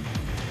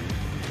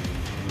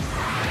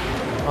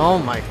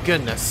 Oh my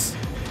goodness.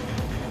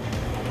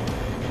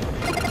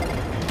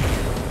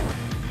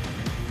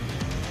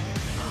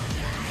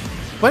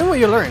 When will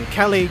you learn?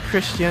 Kelly,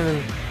 Christian,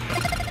 and...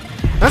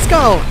 Let's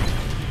go!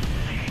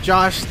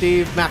 Josh,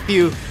 Steve,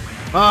 Matthew.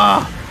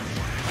 Ah!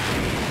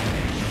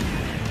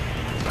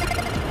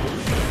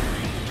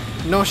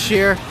 No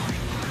sheer.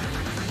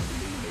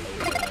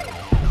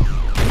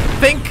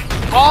 Think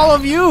all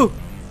of you,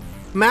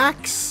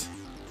 Max,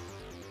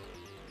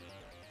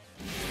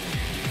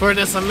 for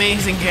this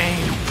amazing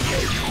game.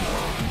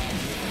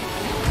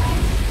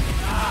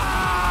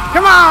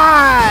 Come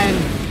on!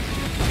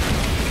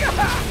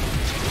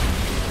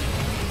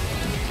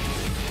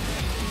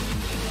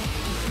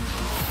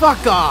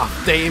 Fuck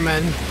off,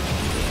 Damon.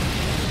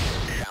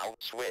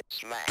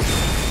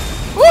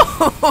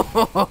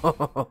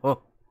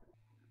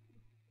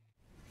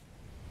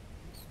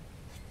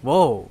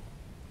 Whoa.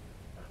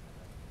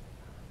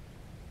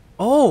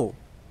 Oh.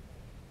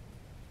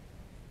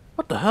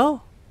 What the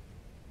hell?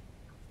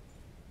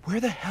 Where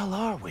the hell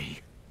are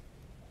we?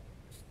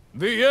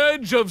 The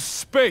edge of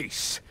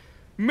space.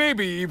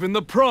 Maybe even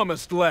the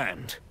promised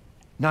land.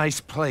 Nice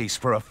place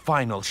for a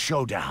final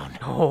showdown.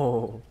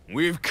 Oh.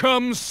 We've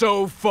come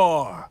so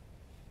far.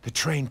 The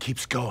train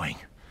keeps going.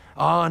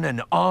 On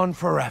and on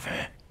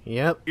forever.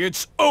 Yep.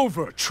 It's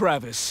over,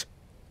 Travis.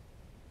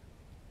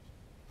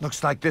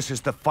 Looks like this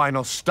is the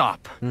final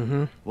stop.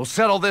 We'll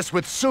settle this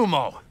with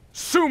sumo.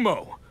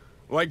 Sumo?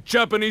 Like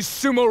Japanese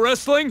sumo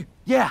wrestling?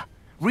 Yeah.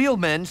 Real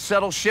men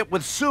settle shit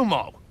with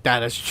sumo.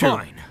 That is true.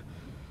 Fine.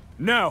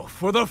 Now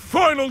for the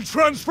final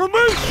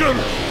transformation!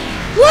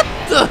 What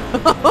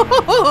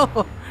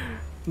the?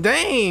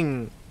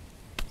 Dang.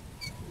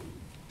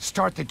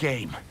 Start the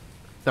game.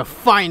 The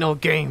final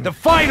game. The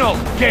final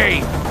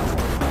game!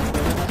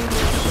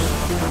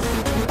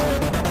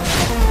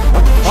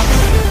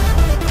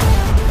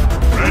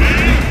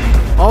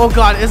 Oh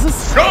god, is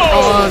this? Go!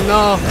 Oh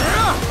no.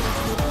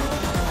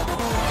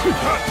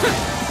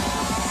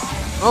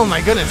 Oh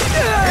my goodness.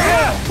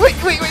 Wait,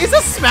 is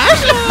this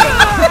Smash?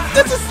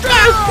 This is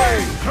Smash!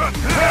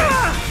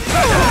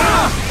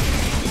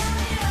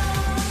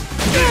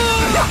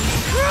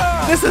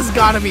 This has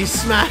gotta be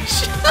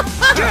Smash.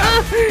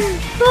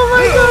 Oh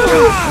my god.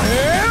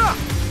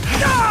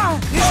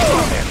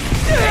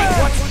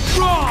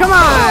 Come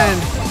on!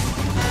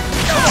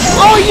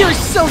 Oh, you're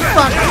so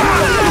fucked!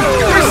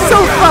 You're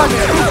so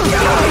fucked!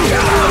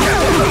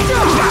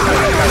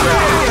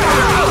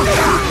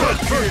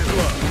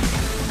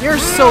 You're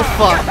so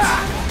fucked!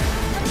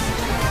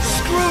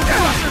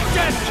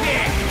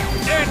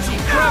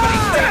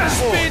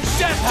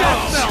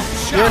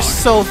 You're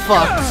so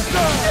fucked!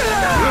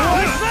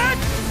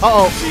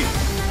 Uh-oh!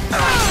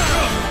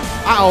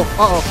 Uh-oh!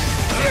 Uh-oh!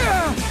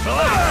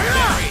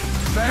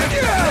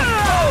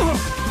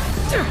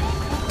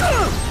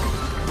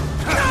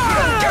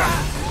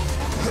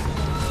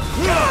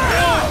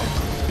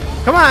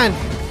 Come on!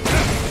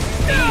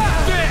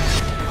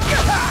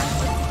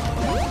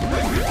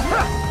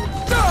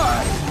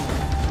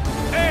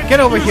 Get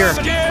over here!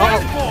 Uh-oh.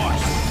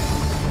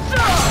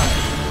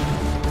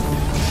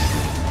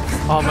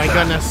 Oh my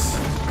goodness.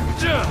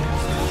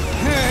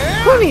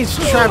 Who needs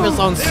Travis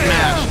on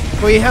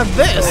Smash? We have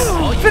this!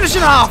 Finish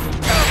it off!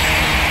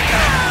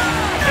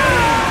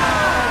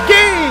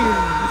 Game!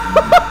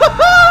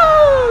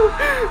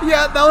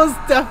 Yeah, that was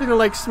definitely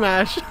like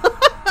Smash.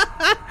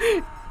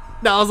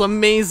 That was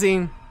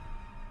amazing.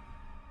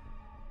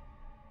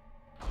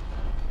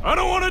 I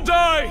don't want to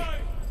die!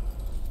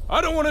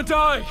 I don't want to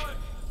die!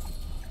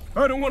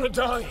 I don't want to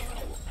die!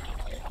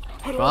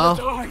 I don't want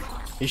to die!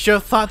 You should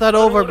have thought that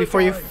over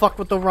before you fuck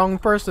with the wrong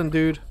person,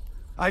 dude.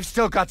 I've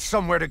still got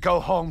somewhere to go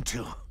home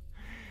to.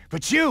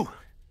 But you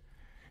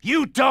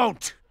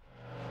don't!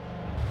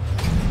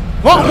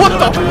 Whoa, what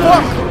the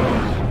fuck?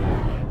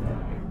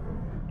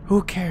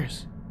 Who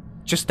cares?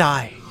 Just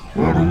die.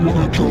 I don't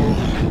want to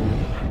die.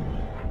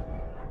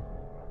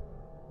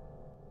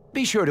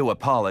 Be sure to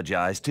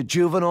apologize to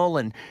Juvenile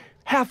and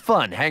have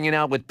fun hanging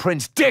out with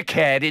Prince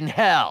Dickhead in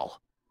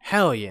hell.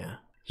 Hell yeah.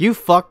 You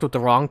fucked with the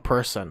wrong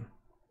person.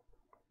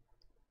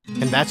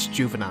 And that's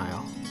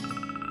Juvenile.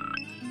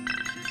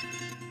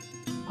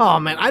 Oh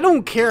man, I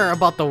don't care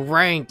about the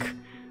rank.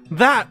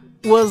 That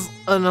was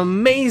an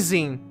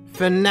amazing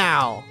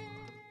finale.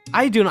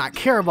 I do not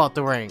care about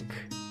the rank.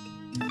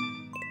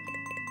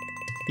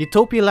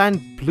 Utopia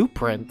Land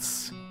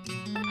blueprints.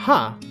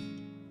 Huh.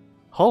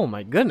 Oh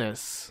my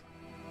goodness.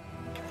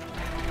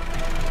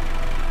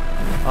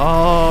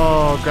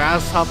 Oh,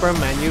 Grasshopper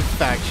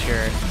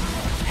Manufacture.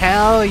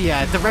 Hell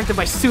yeah, directed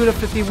by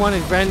Suda51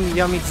 and Ren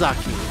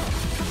Yamazaki.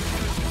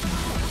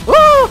 Woo!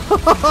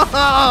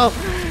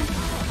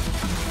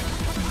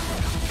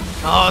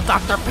 Oh,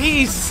 Dr.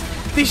 Peace!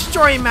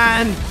 Destroy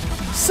Man!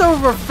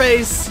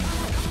 Silverface!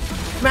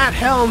 Matt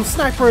Helm,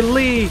 Sniper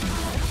Lee!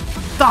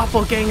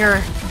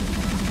 Doppelganger!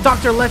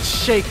 Dr. Let's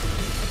Shake!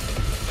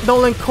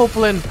 Nolan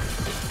Copeland!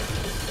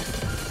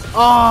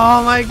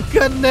 Oh my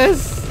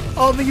goodness!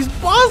 All these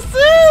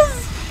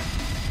bosses!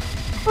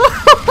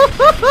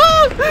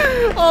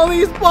 All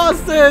these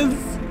bosses!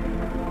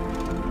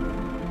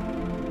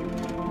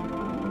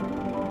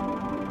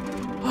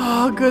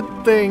 Oh, good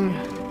thing.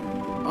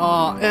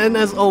 Oh, and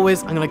as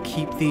always, I'm gonna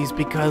keep these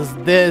because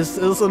this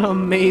is an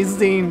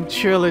amazing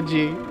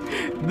trilogy.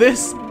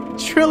 This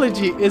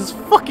trilogy is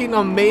fucking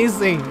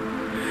amazing.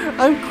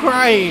 I'm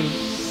crying.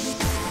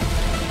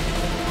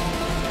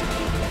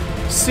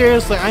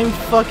 Seriously, I'm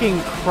fucking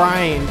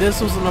crying.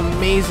 This was an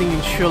amazing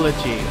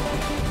trilogy.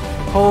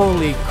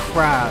 Holy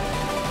crap.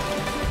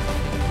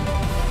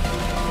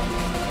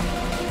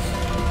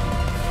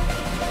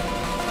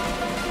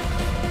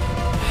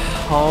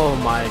 Oh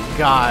my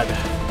god.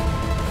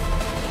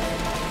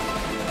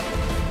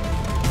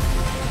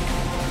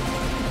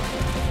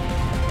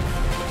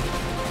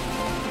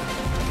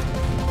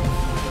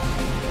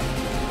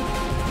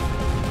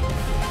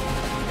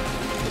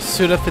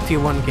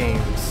 Suda51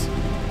 games.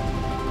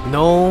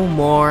 No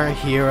More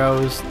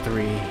Heroes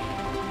 3.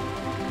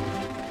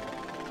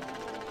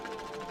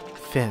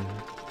 Finn.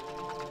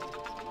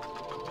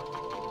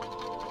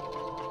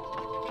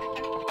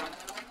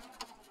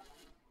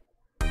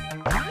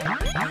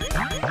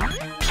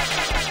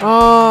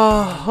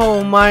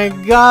 Oh my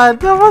god,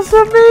 that was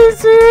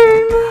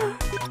amazing!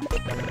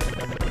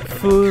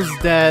 Fu's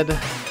dead.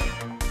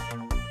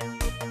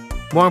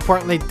 More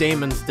importantly,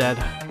 Damon's dead.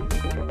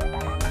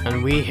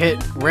 And we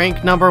hit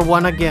rank number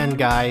 1 again,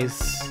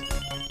 guys.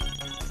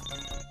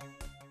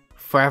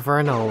 Forever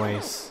and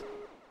always.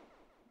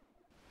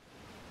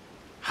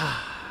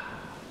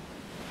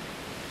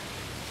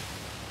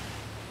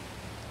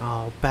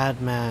 Oh,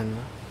 Batman.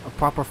 A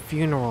proper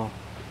funeral.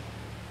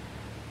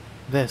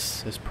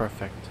 This is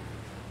perfect.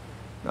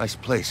 Nice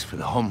place for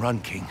the home run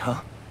king,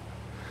 huh?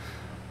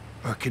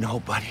 Working,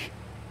 old buddy.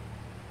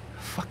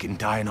 Fucking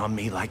dying on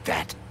me like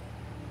that.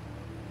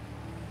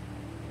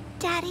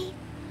 Daddy,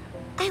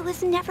 I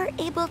was never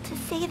able to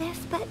say this,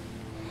 but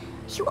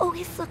you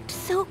always looked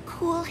so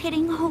cool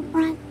hitting home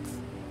runs.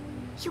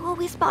 You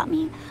always bought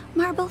me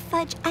marble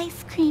fudge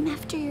ice cream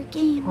after your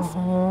games.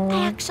 Aww.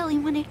 I actually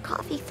wanted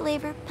coffee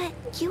flavor, but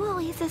you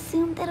always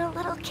assumed that a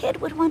little kid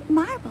would want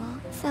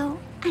marble, so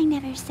I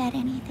never said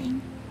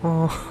anything.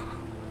 Oh.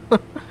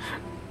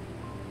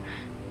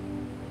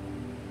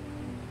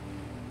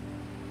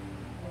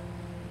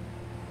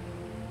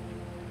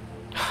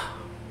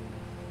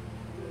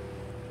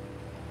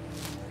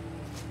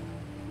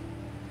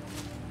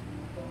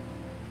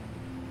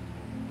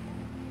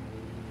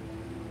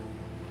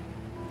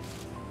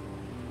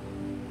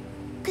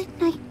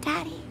 Good night,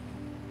 Daddy.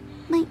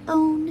 My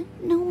own,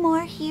 no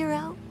more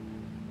hero.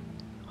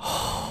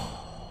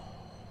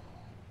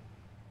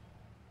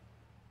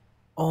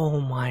 Oh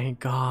my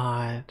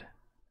god.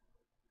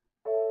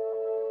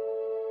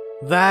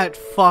 That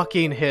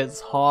fucking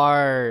hits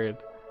hard.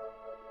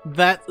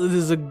 That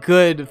is a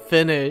good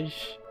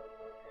finish.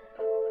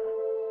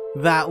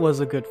 That was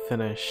a good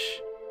finish.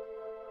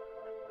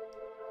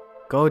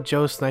 Go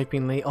Joe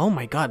Sniping Lee. Oh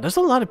my god, there's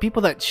a lot of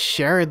people that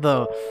share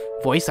the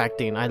voice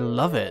acting. I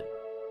love it.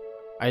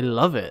 I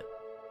love it.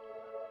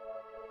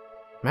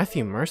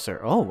 Matthew Mercer.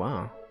 Oh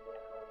wow.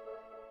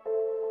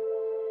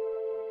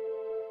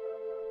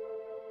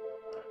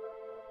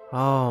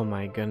 Oh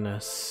my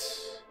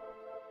goodness.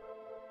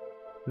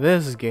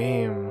 This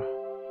game,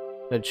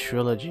 the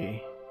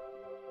trilogy.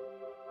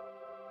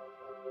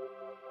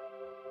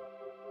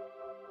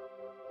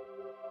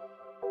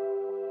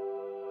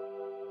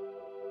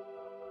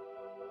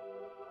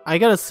 I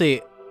gotta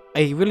say,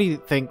 I really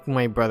thank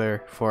my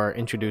brother for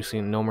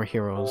introducing No More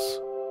Heroes.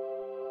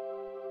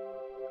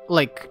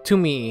 Like, to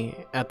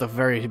me, at the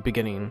very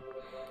beginning.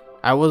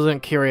 I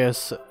wasn't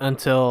curious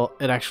until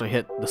it actually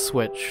hit the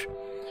Switch.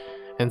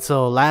 And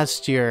so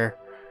last year,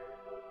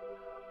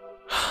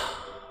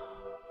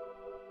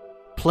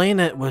 playing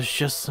it was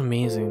just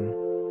amazing.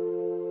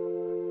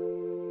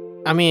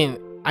 I mean,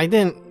 I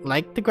didn't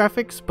like the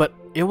graphics, but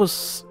it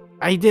was...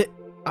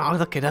 Oh,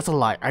 okay, that's a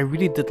lie. I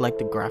really did like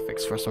the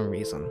graphics for some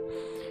reason.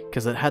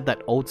 Because it had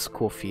that old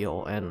school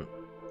feel.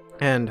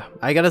 And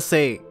I gotta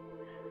say,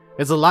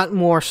 there's a lot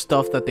more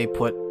stuff that they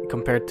put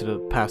compared to the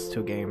past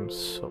 2 games.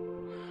 So,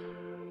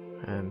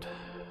 and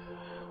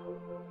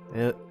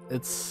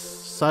it's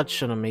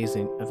such an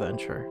amazing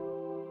adventure.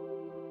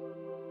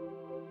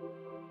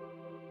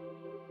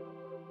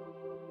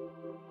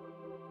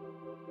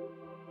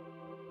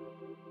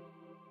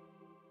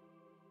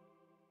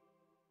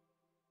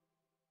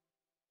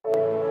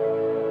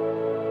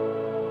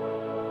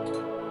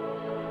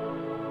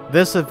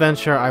 This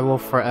adventure I will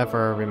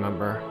forever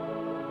remember.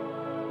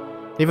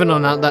 Even though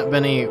not that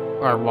many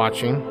are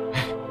watching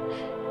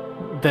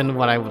than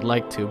what I would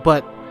like to.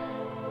 But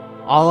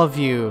all of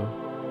you,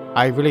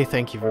 I really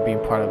thank you for being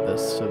part of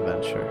this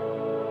adventure.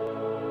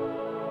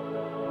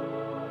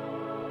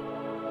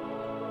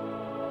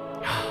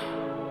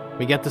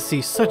 We get to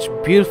see such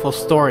beautiful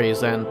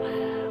stories, and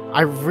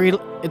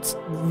it's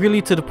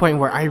really to the point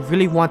where I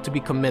really want to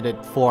be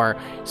committed for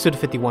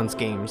Suda51's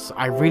games.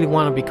 I really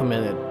want to be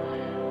committed.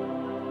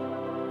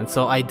 And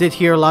so I did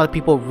hear a lot of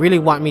people really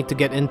want me to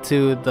get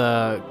into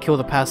the Kill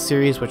the Past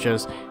series, which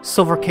is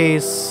Silver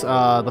Case,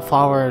 The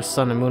Flowers,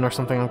 Sun and Moon, or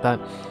something like that.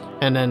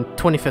 And then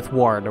 25th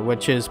Ward,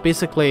 which is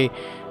basically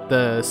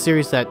the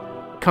series that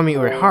Kami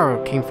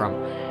Uehara came from.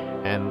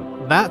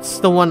 And that's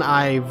the one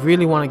I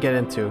really want to get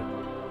into.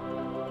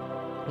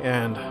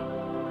 And...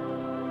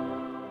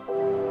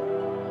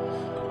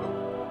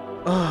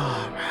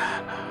 oh, man.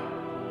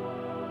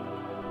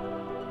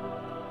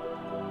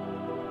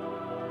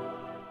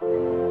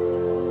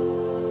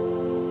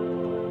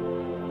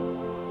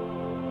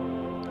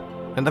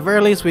 At the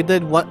very least, we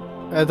did what?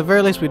 At the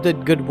very least, we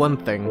did good one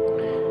thing.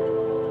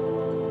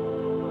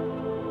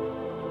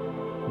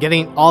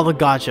 Getting all the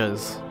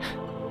gachas.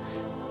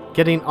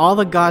 Getting all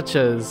the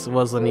gachas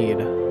was a need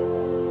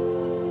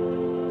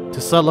to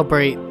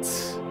celebrate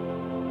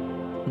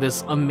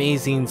this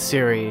amazing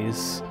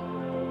series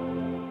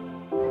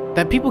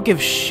that people give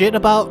shit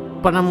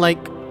about, but I'm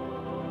like,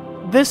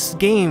 this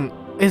game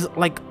is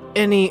like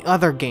any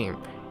other game.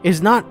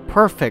 It's not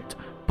perfect,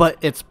 but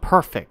it's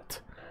perfect.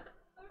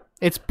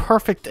 It's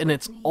perfect in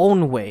its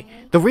own way.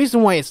 The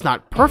reason why it's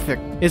not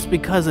perfect is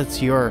because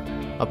it's your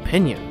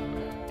opinion.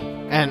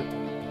 And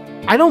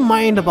I don't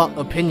mind about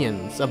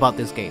opinions about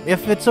this game.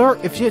 If it's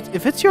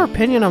your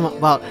opinion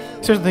about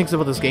certain things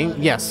about this game,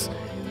 yes,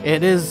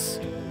 it is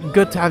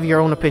good to have your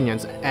own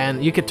opinions,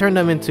 and you can turn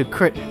them into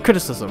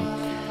criticism.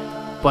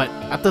 But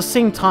at the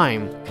same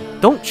time,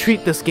 don't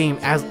treat this game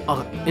as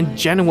a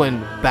genuine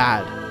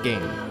bad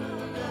game.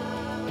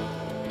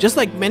 Just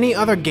like many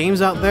other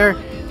games out there,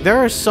 there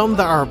are some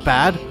that are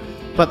bad,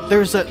 but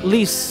there's at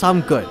least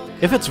some good.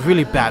 If it's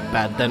really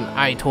bad, then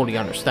I totally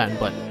understand,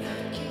 but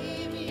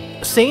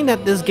saying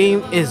that this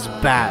game is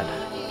bad,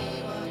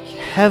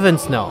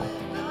 heavens no.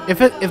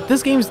 If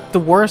this game's the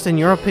worst in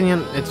your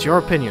opinion, it's your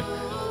opinion.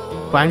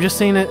 But I'm just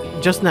saying it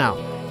just now.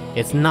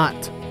 It's not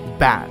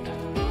bad.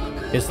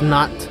 It's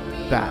not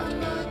bad.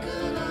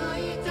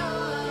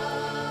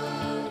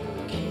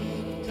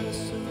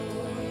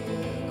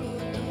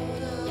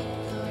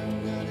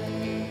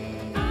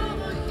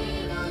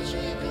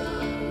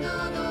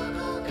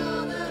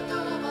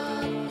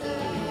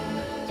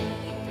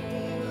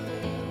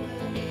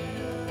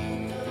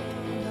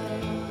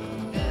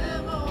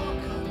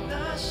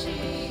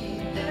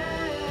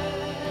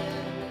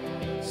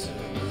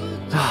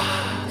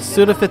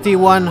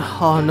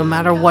 Suda51, oh, no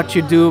matter what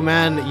you do,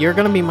 man, you're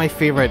gonna be my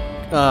favorite.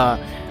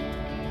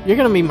 You're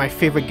gonna be my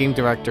favorite game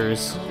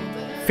directors,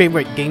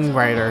 favorite game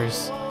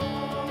writers,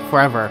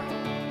 forever.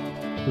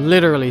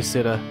 Literally,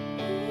 Suda,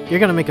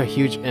 you're gonna make a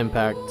huge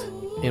impact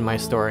in my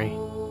story.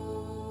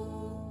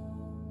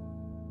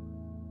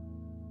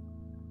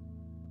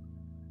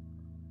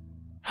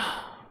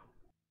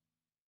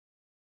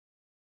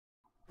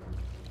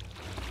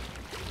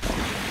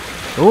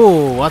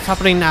 Ooh, what's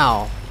happening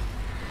now?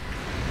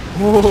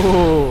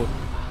 Ooh.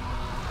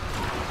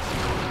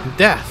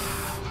 Death.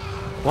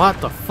 What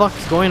the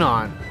fuck's going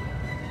on?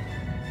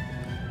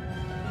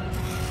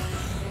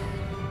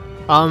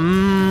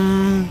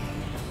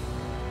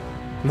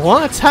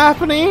 What's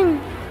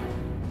happening?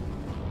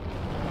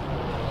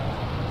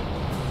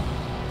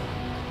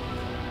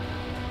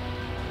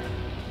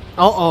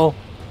 Uh-oh.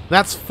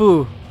 That's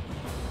Fu.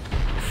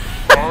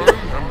 I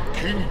am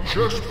King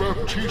Jess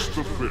Baptiste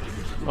V.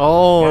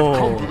 Oh. I've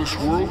come to this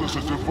world as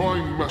a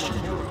divine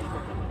messenger.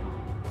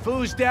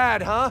 Fu's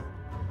dad, huh?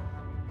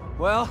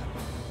 Well,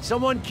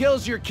 someone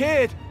kills your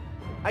kid,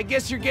 I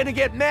guess you're gonna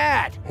get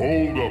mad.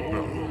 Hold up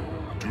now.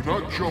 Do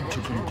not jump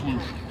to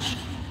conclusions.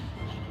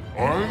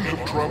 I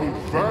have traveled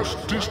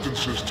vast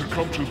distances to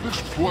come to this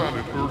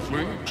planet,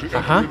 Earthling, to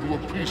enter into a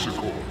peace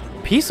accord.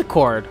 Peace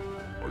accord?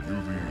 Are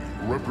you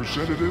the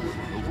representative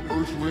of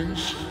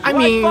Earthlings? I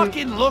mean... Do I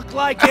fucking look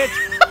like it?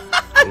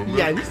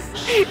 Yes.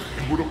 It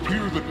would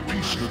appear that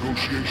peace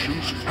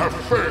negotiations have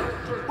failed.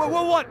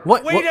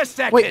 What? Wait a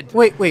second.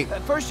 Wait.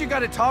 First you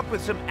gotta talk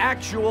with some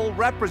actual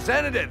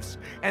representatives,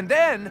 and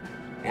then...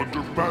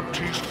 Under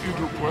Baptiste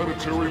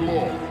interplanetary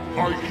law,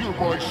 I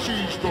hereby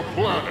seize the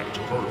planet,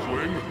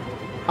 Earthling.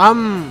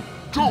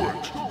 Do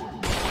it!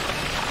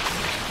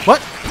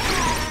 What?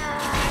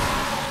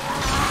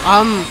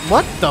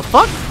 What the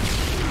fuck?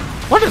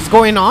 What is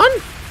going on?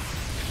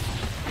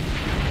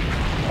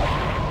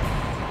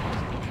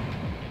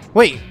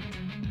 Wait.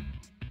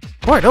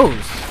 Who are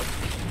those?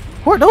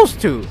 Who are those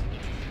two?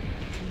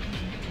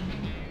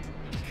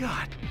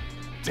 God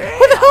damn!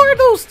 Who the hell are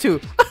those two?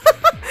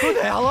 Who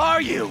the hell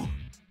are you?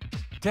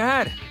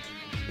 Dad,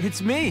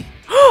 it's me.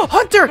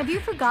 Hunter! Have you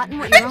forgotten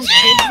what your own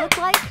kids look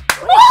like?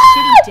 What a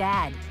shitty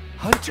dad.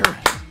 Hunter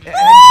and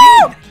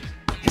Jean!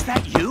 Is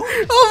that you?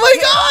 Oh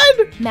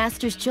my god!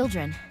 Master's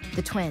children,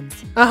 the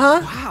twins.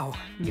 Wow,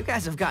 you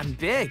guys have gotten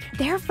big.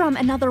 They're from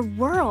another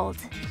world.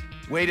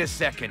 Wait a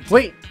second.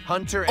 Wait.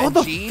 Hunter and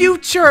the Jean?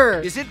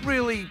 future! Is it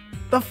really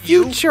the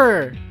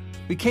future?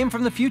 We came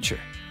from the future.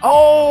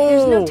 Oh!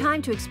 There's no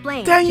time to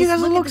explain. Dang, you Just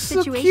guys look look at the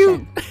so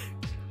situation. cute.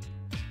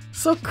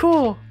 So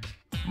cool.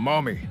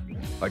 Mommy,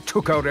 I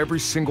took out every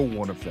single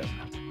one of them.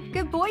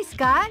 Good boy,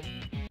 Scott.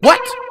 What?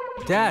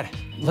 Dad,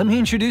 let me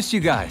introduce you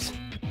guys.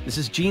 This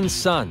is Jean's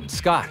son,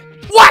 Scott.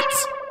 What?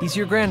 He's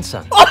your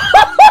grandson.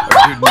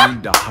 I didn't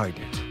mean to hide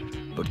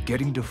it, but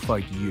getting to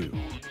fight you,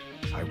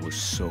 I was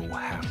so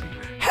happy.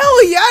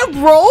 Hell yeah,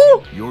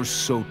 bro! You're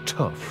so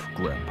tough,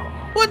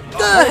 Grandpa. What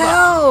the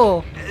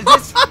hell?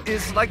 This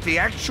is like the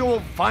actual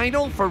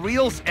final for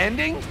real's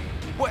ending?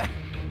 What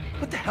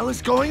the hell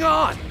is going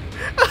on?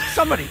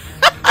 Somebody,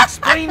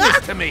 explain this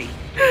to me.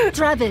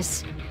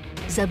 Travis,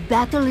 the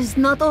battle is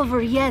not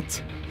over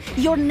yet.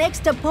 Your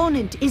next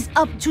opponent is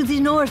up to the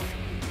north.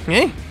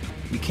 Eh?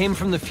 We came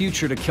from the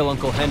future to kill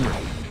Uncle Henry.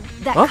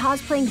 That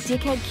cosplaying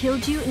dickhead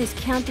killed you and is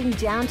counting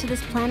down to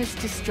this planet's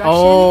destruction?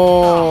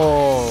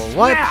 Oh,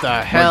 what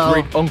the hell?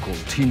 My great uncle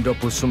teamed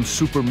up with some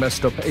super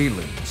messed up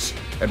aliens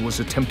and was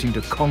attempting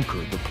to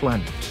conquer the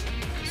planet.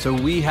 So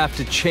we have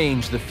to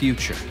change the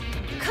future.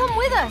 Come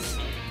with us.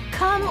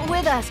 Come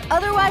with us.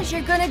 Otherwise,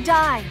 you're gonna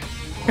die.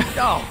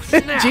 Oh,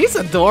 snap. She's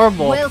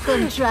adorable.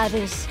 Welcome,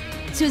 Travis,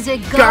 to the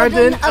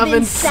Garden of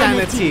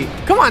Insanity.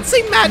 Come on,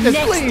 say madness,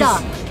 Next please.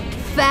 up,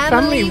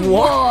 Family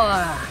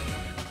War.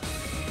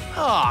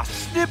 Oh,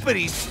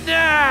 snippity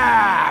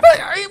snap!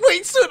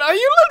 Wait, Suda, are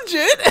you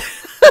legit?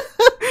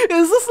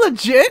 Is this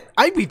legit?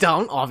 I'd be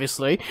down,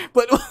 obviously,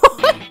 but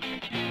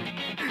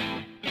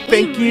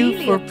thank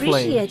you for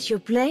playing. Appreciate your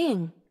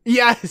playing.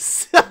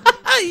 Yes,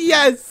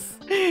 yes,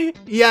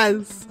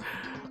 yes.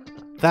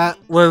 That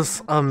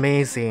was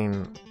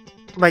amazing.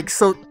 Like,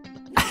 so.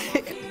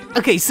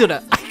 Okay,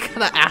 Suda, I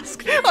gotta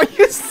ask: are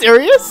you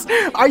serious?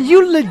 Are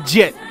you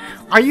legit?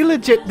 Are you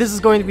legit? This is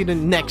going to be the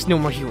next No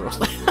More Heroes.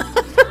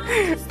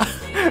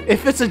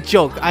 If it's a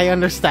joke, I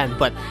understand,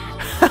 but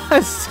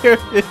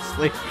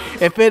seriously,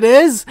 if it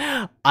is,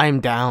 I'm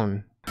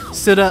down.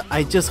 Suda,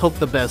 I just hope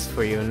the best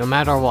for you, no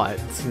matter what.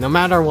 No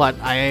matter what,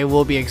 I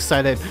will be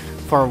excited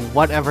for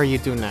whatever you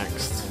do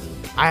next.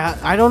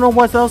 I don't know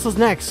what else is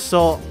next,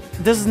 so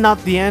this is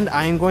not the end.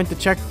 I am going to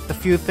check a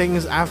few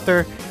things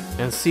after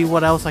and see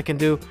what else I can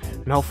do,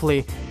 and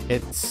hopefully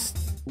it's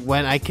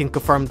when I can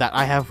confirm that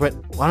I have read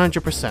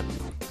 100%.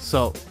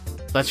 So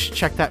let's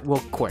check that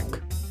real quick.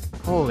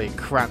 Holy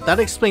crap, that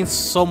explains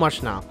so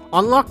much now.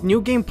 Unlock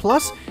New Game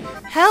Plus?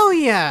 Hell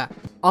yeah!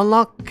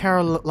 Unlock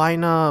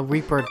Carolina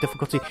Reaper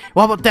difficulty.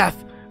 What about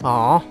death?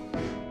 Aw.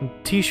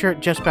 T-shirt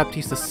Jess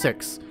Baptista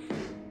 6.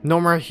 No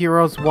More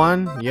Heroes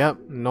 1.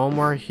 Yep. No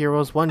More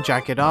Heroes 1.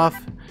 Jacket off.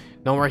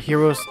 No More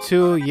Heroes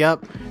 2.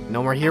 Yep.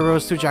 No More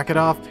Heroes 2. Jacket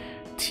off.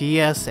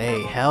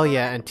 TSA. Hell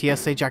yeah. And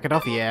TSA jacket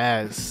off.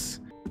 Yes.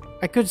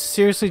 I could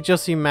seriously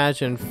just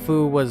imagine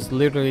Fu was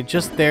literally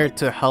just there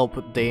to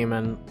help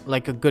Damon,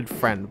 like a good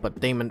friend, but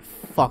Damon,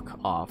 fuck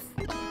off.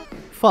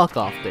 Fuck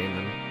off,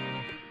 Damon.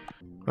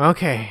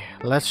 Okay,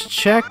 let's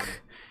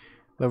check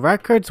the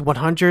records.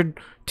 100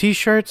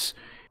 t-shirts,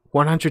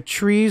 100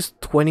 trees,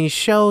 20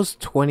 shells,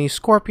 20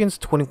 scorpions,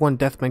 21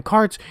 Deathman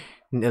cards,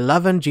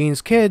 11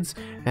 Jean's kids,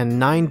 and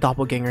 9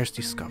 doppelgangers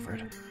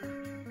discovered.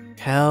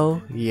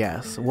 Hell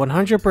yes,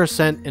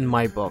 100% in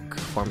my book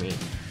for me.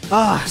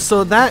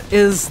 So that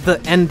is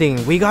the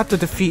ending. We got to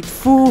defeat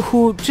Fu,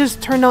 who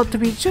just turned out to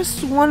be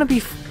want to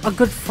be a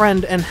good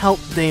friend and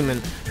help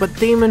Damon. But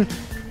Damon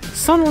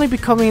suddenly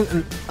becoming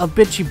a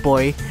bitchy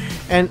boy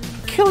and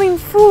killing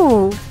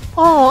Fu.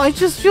 Oh, I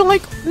just feel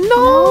like,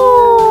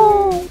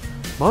 no!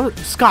 Well,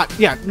 Scott,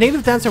 yeah,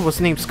 Native Dancer was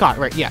named Scott,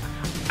 right? Yeah.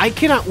 I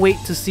cannot wait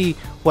to see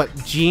what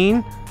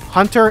Jean,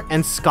 Hunter,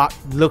 and Scott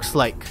looks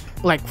like.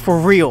 Like, for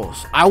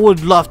reals. I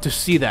would love to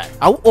see that.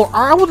 Or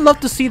I would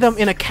love to see them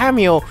in a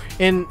cameo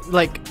in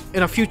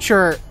a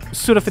future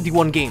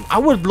Suda51 game. I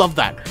would love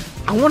that.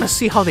 I want to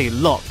see how they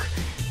look,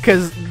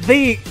 because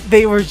they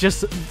were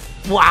just,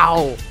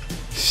 wow.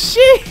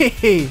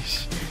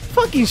 Sheesh.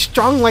 Fucking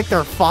strong like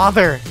their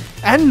father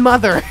and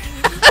mother.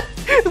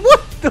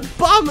 What the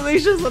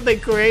abominations that they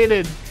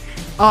created.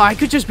 Oh, I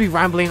could just be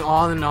rambling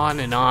on and on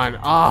and on. Oh,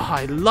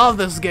 I love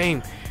this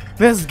game.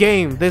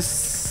 This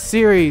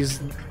series.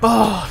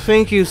 Oh,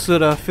 thank you,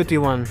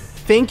 Suda51.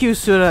 Thank you,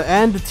 Suda,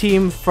 and the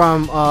team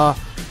from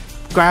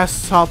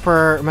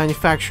Grasshopper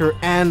Manufacturer,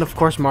 and of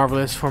course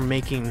Marvelous, for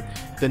making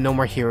the No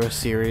More Heroes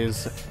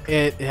series.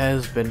 It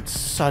has been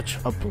such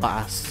a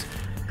blast.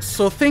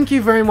 So thank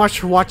you very much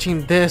for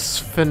watching this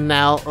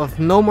finale of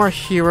No More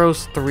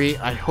Heroes 3.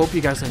 I hope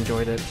you guys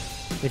enjoyed it.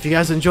 If you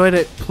guys enjoyed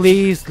it,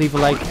 please leave a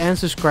like and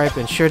subscribe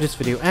and share this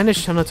video and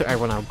this channel to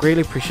everyone. I would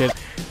greatly appreciate it.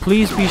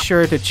 Please be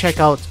sure to check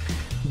out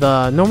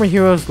the No More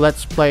Heroes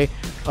Let's Play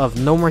of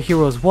No More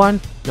Heroes 1,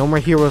 No More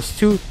Heroes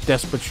 2,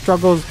 Desperate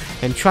Struggles,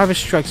 and Travis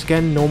Strikes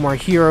Again, No More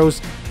Heroes.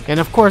 And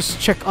of course,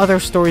 check other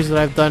stories that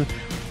I've done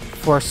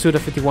for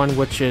Suda51,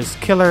 which is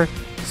Killer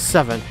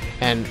 7.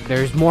 And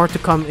there's more to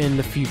come in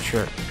the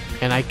future.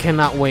 And I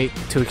cannot wait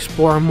to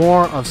explore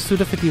more of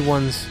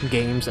Suda51's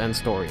games and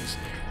stories.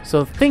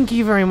 So thank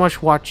you very much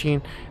for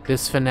watching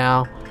this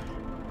finale.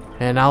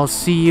 And I'll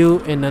see you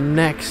in the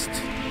next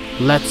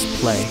Let's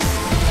Play.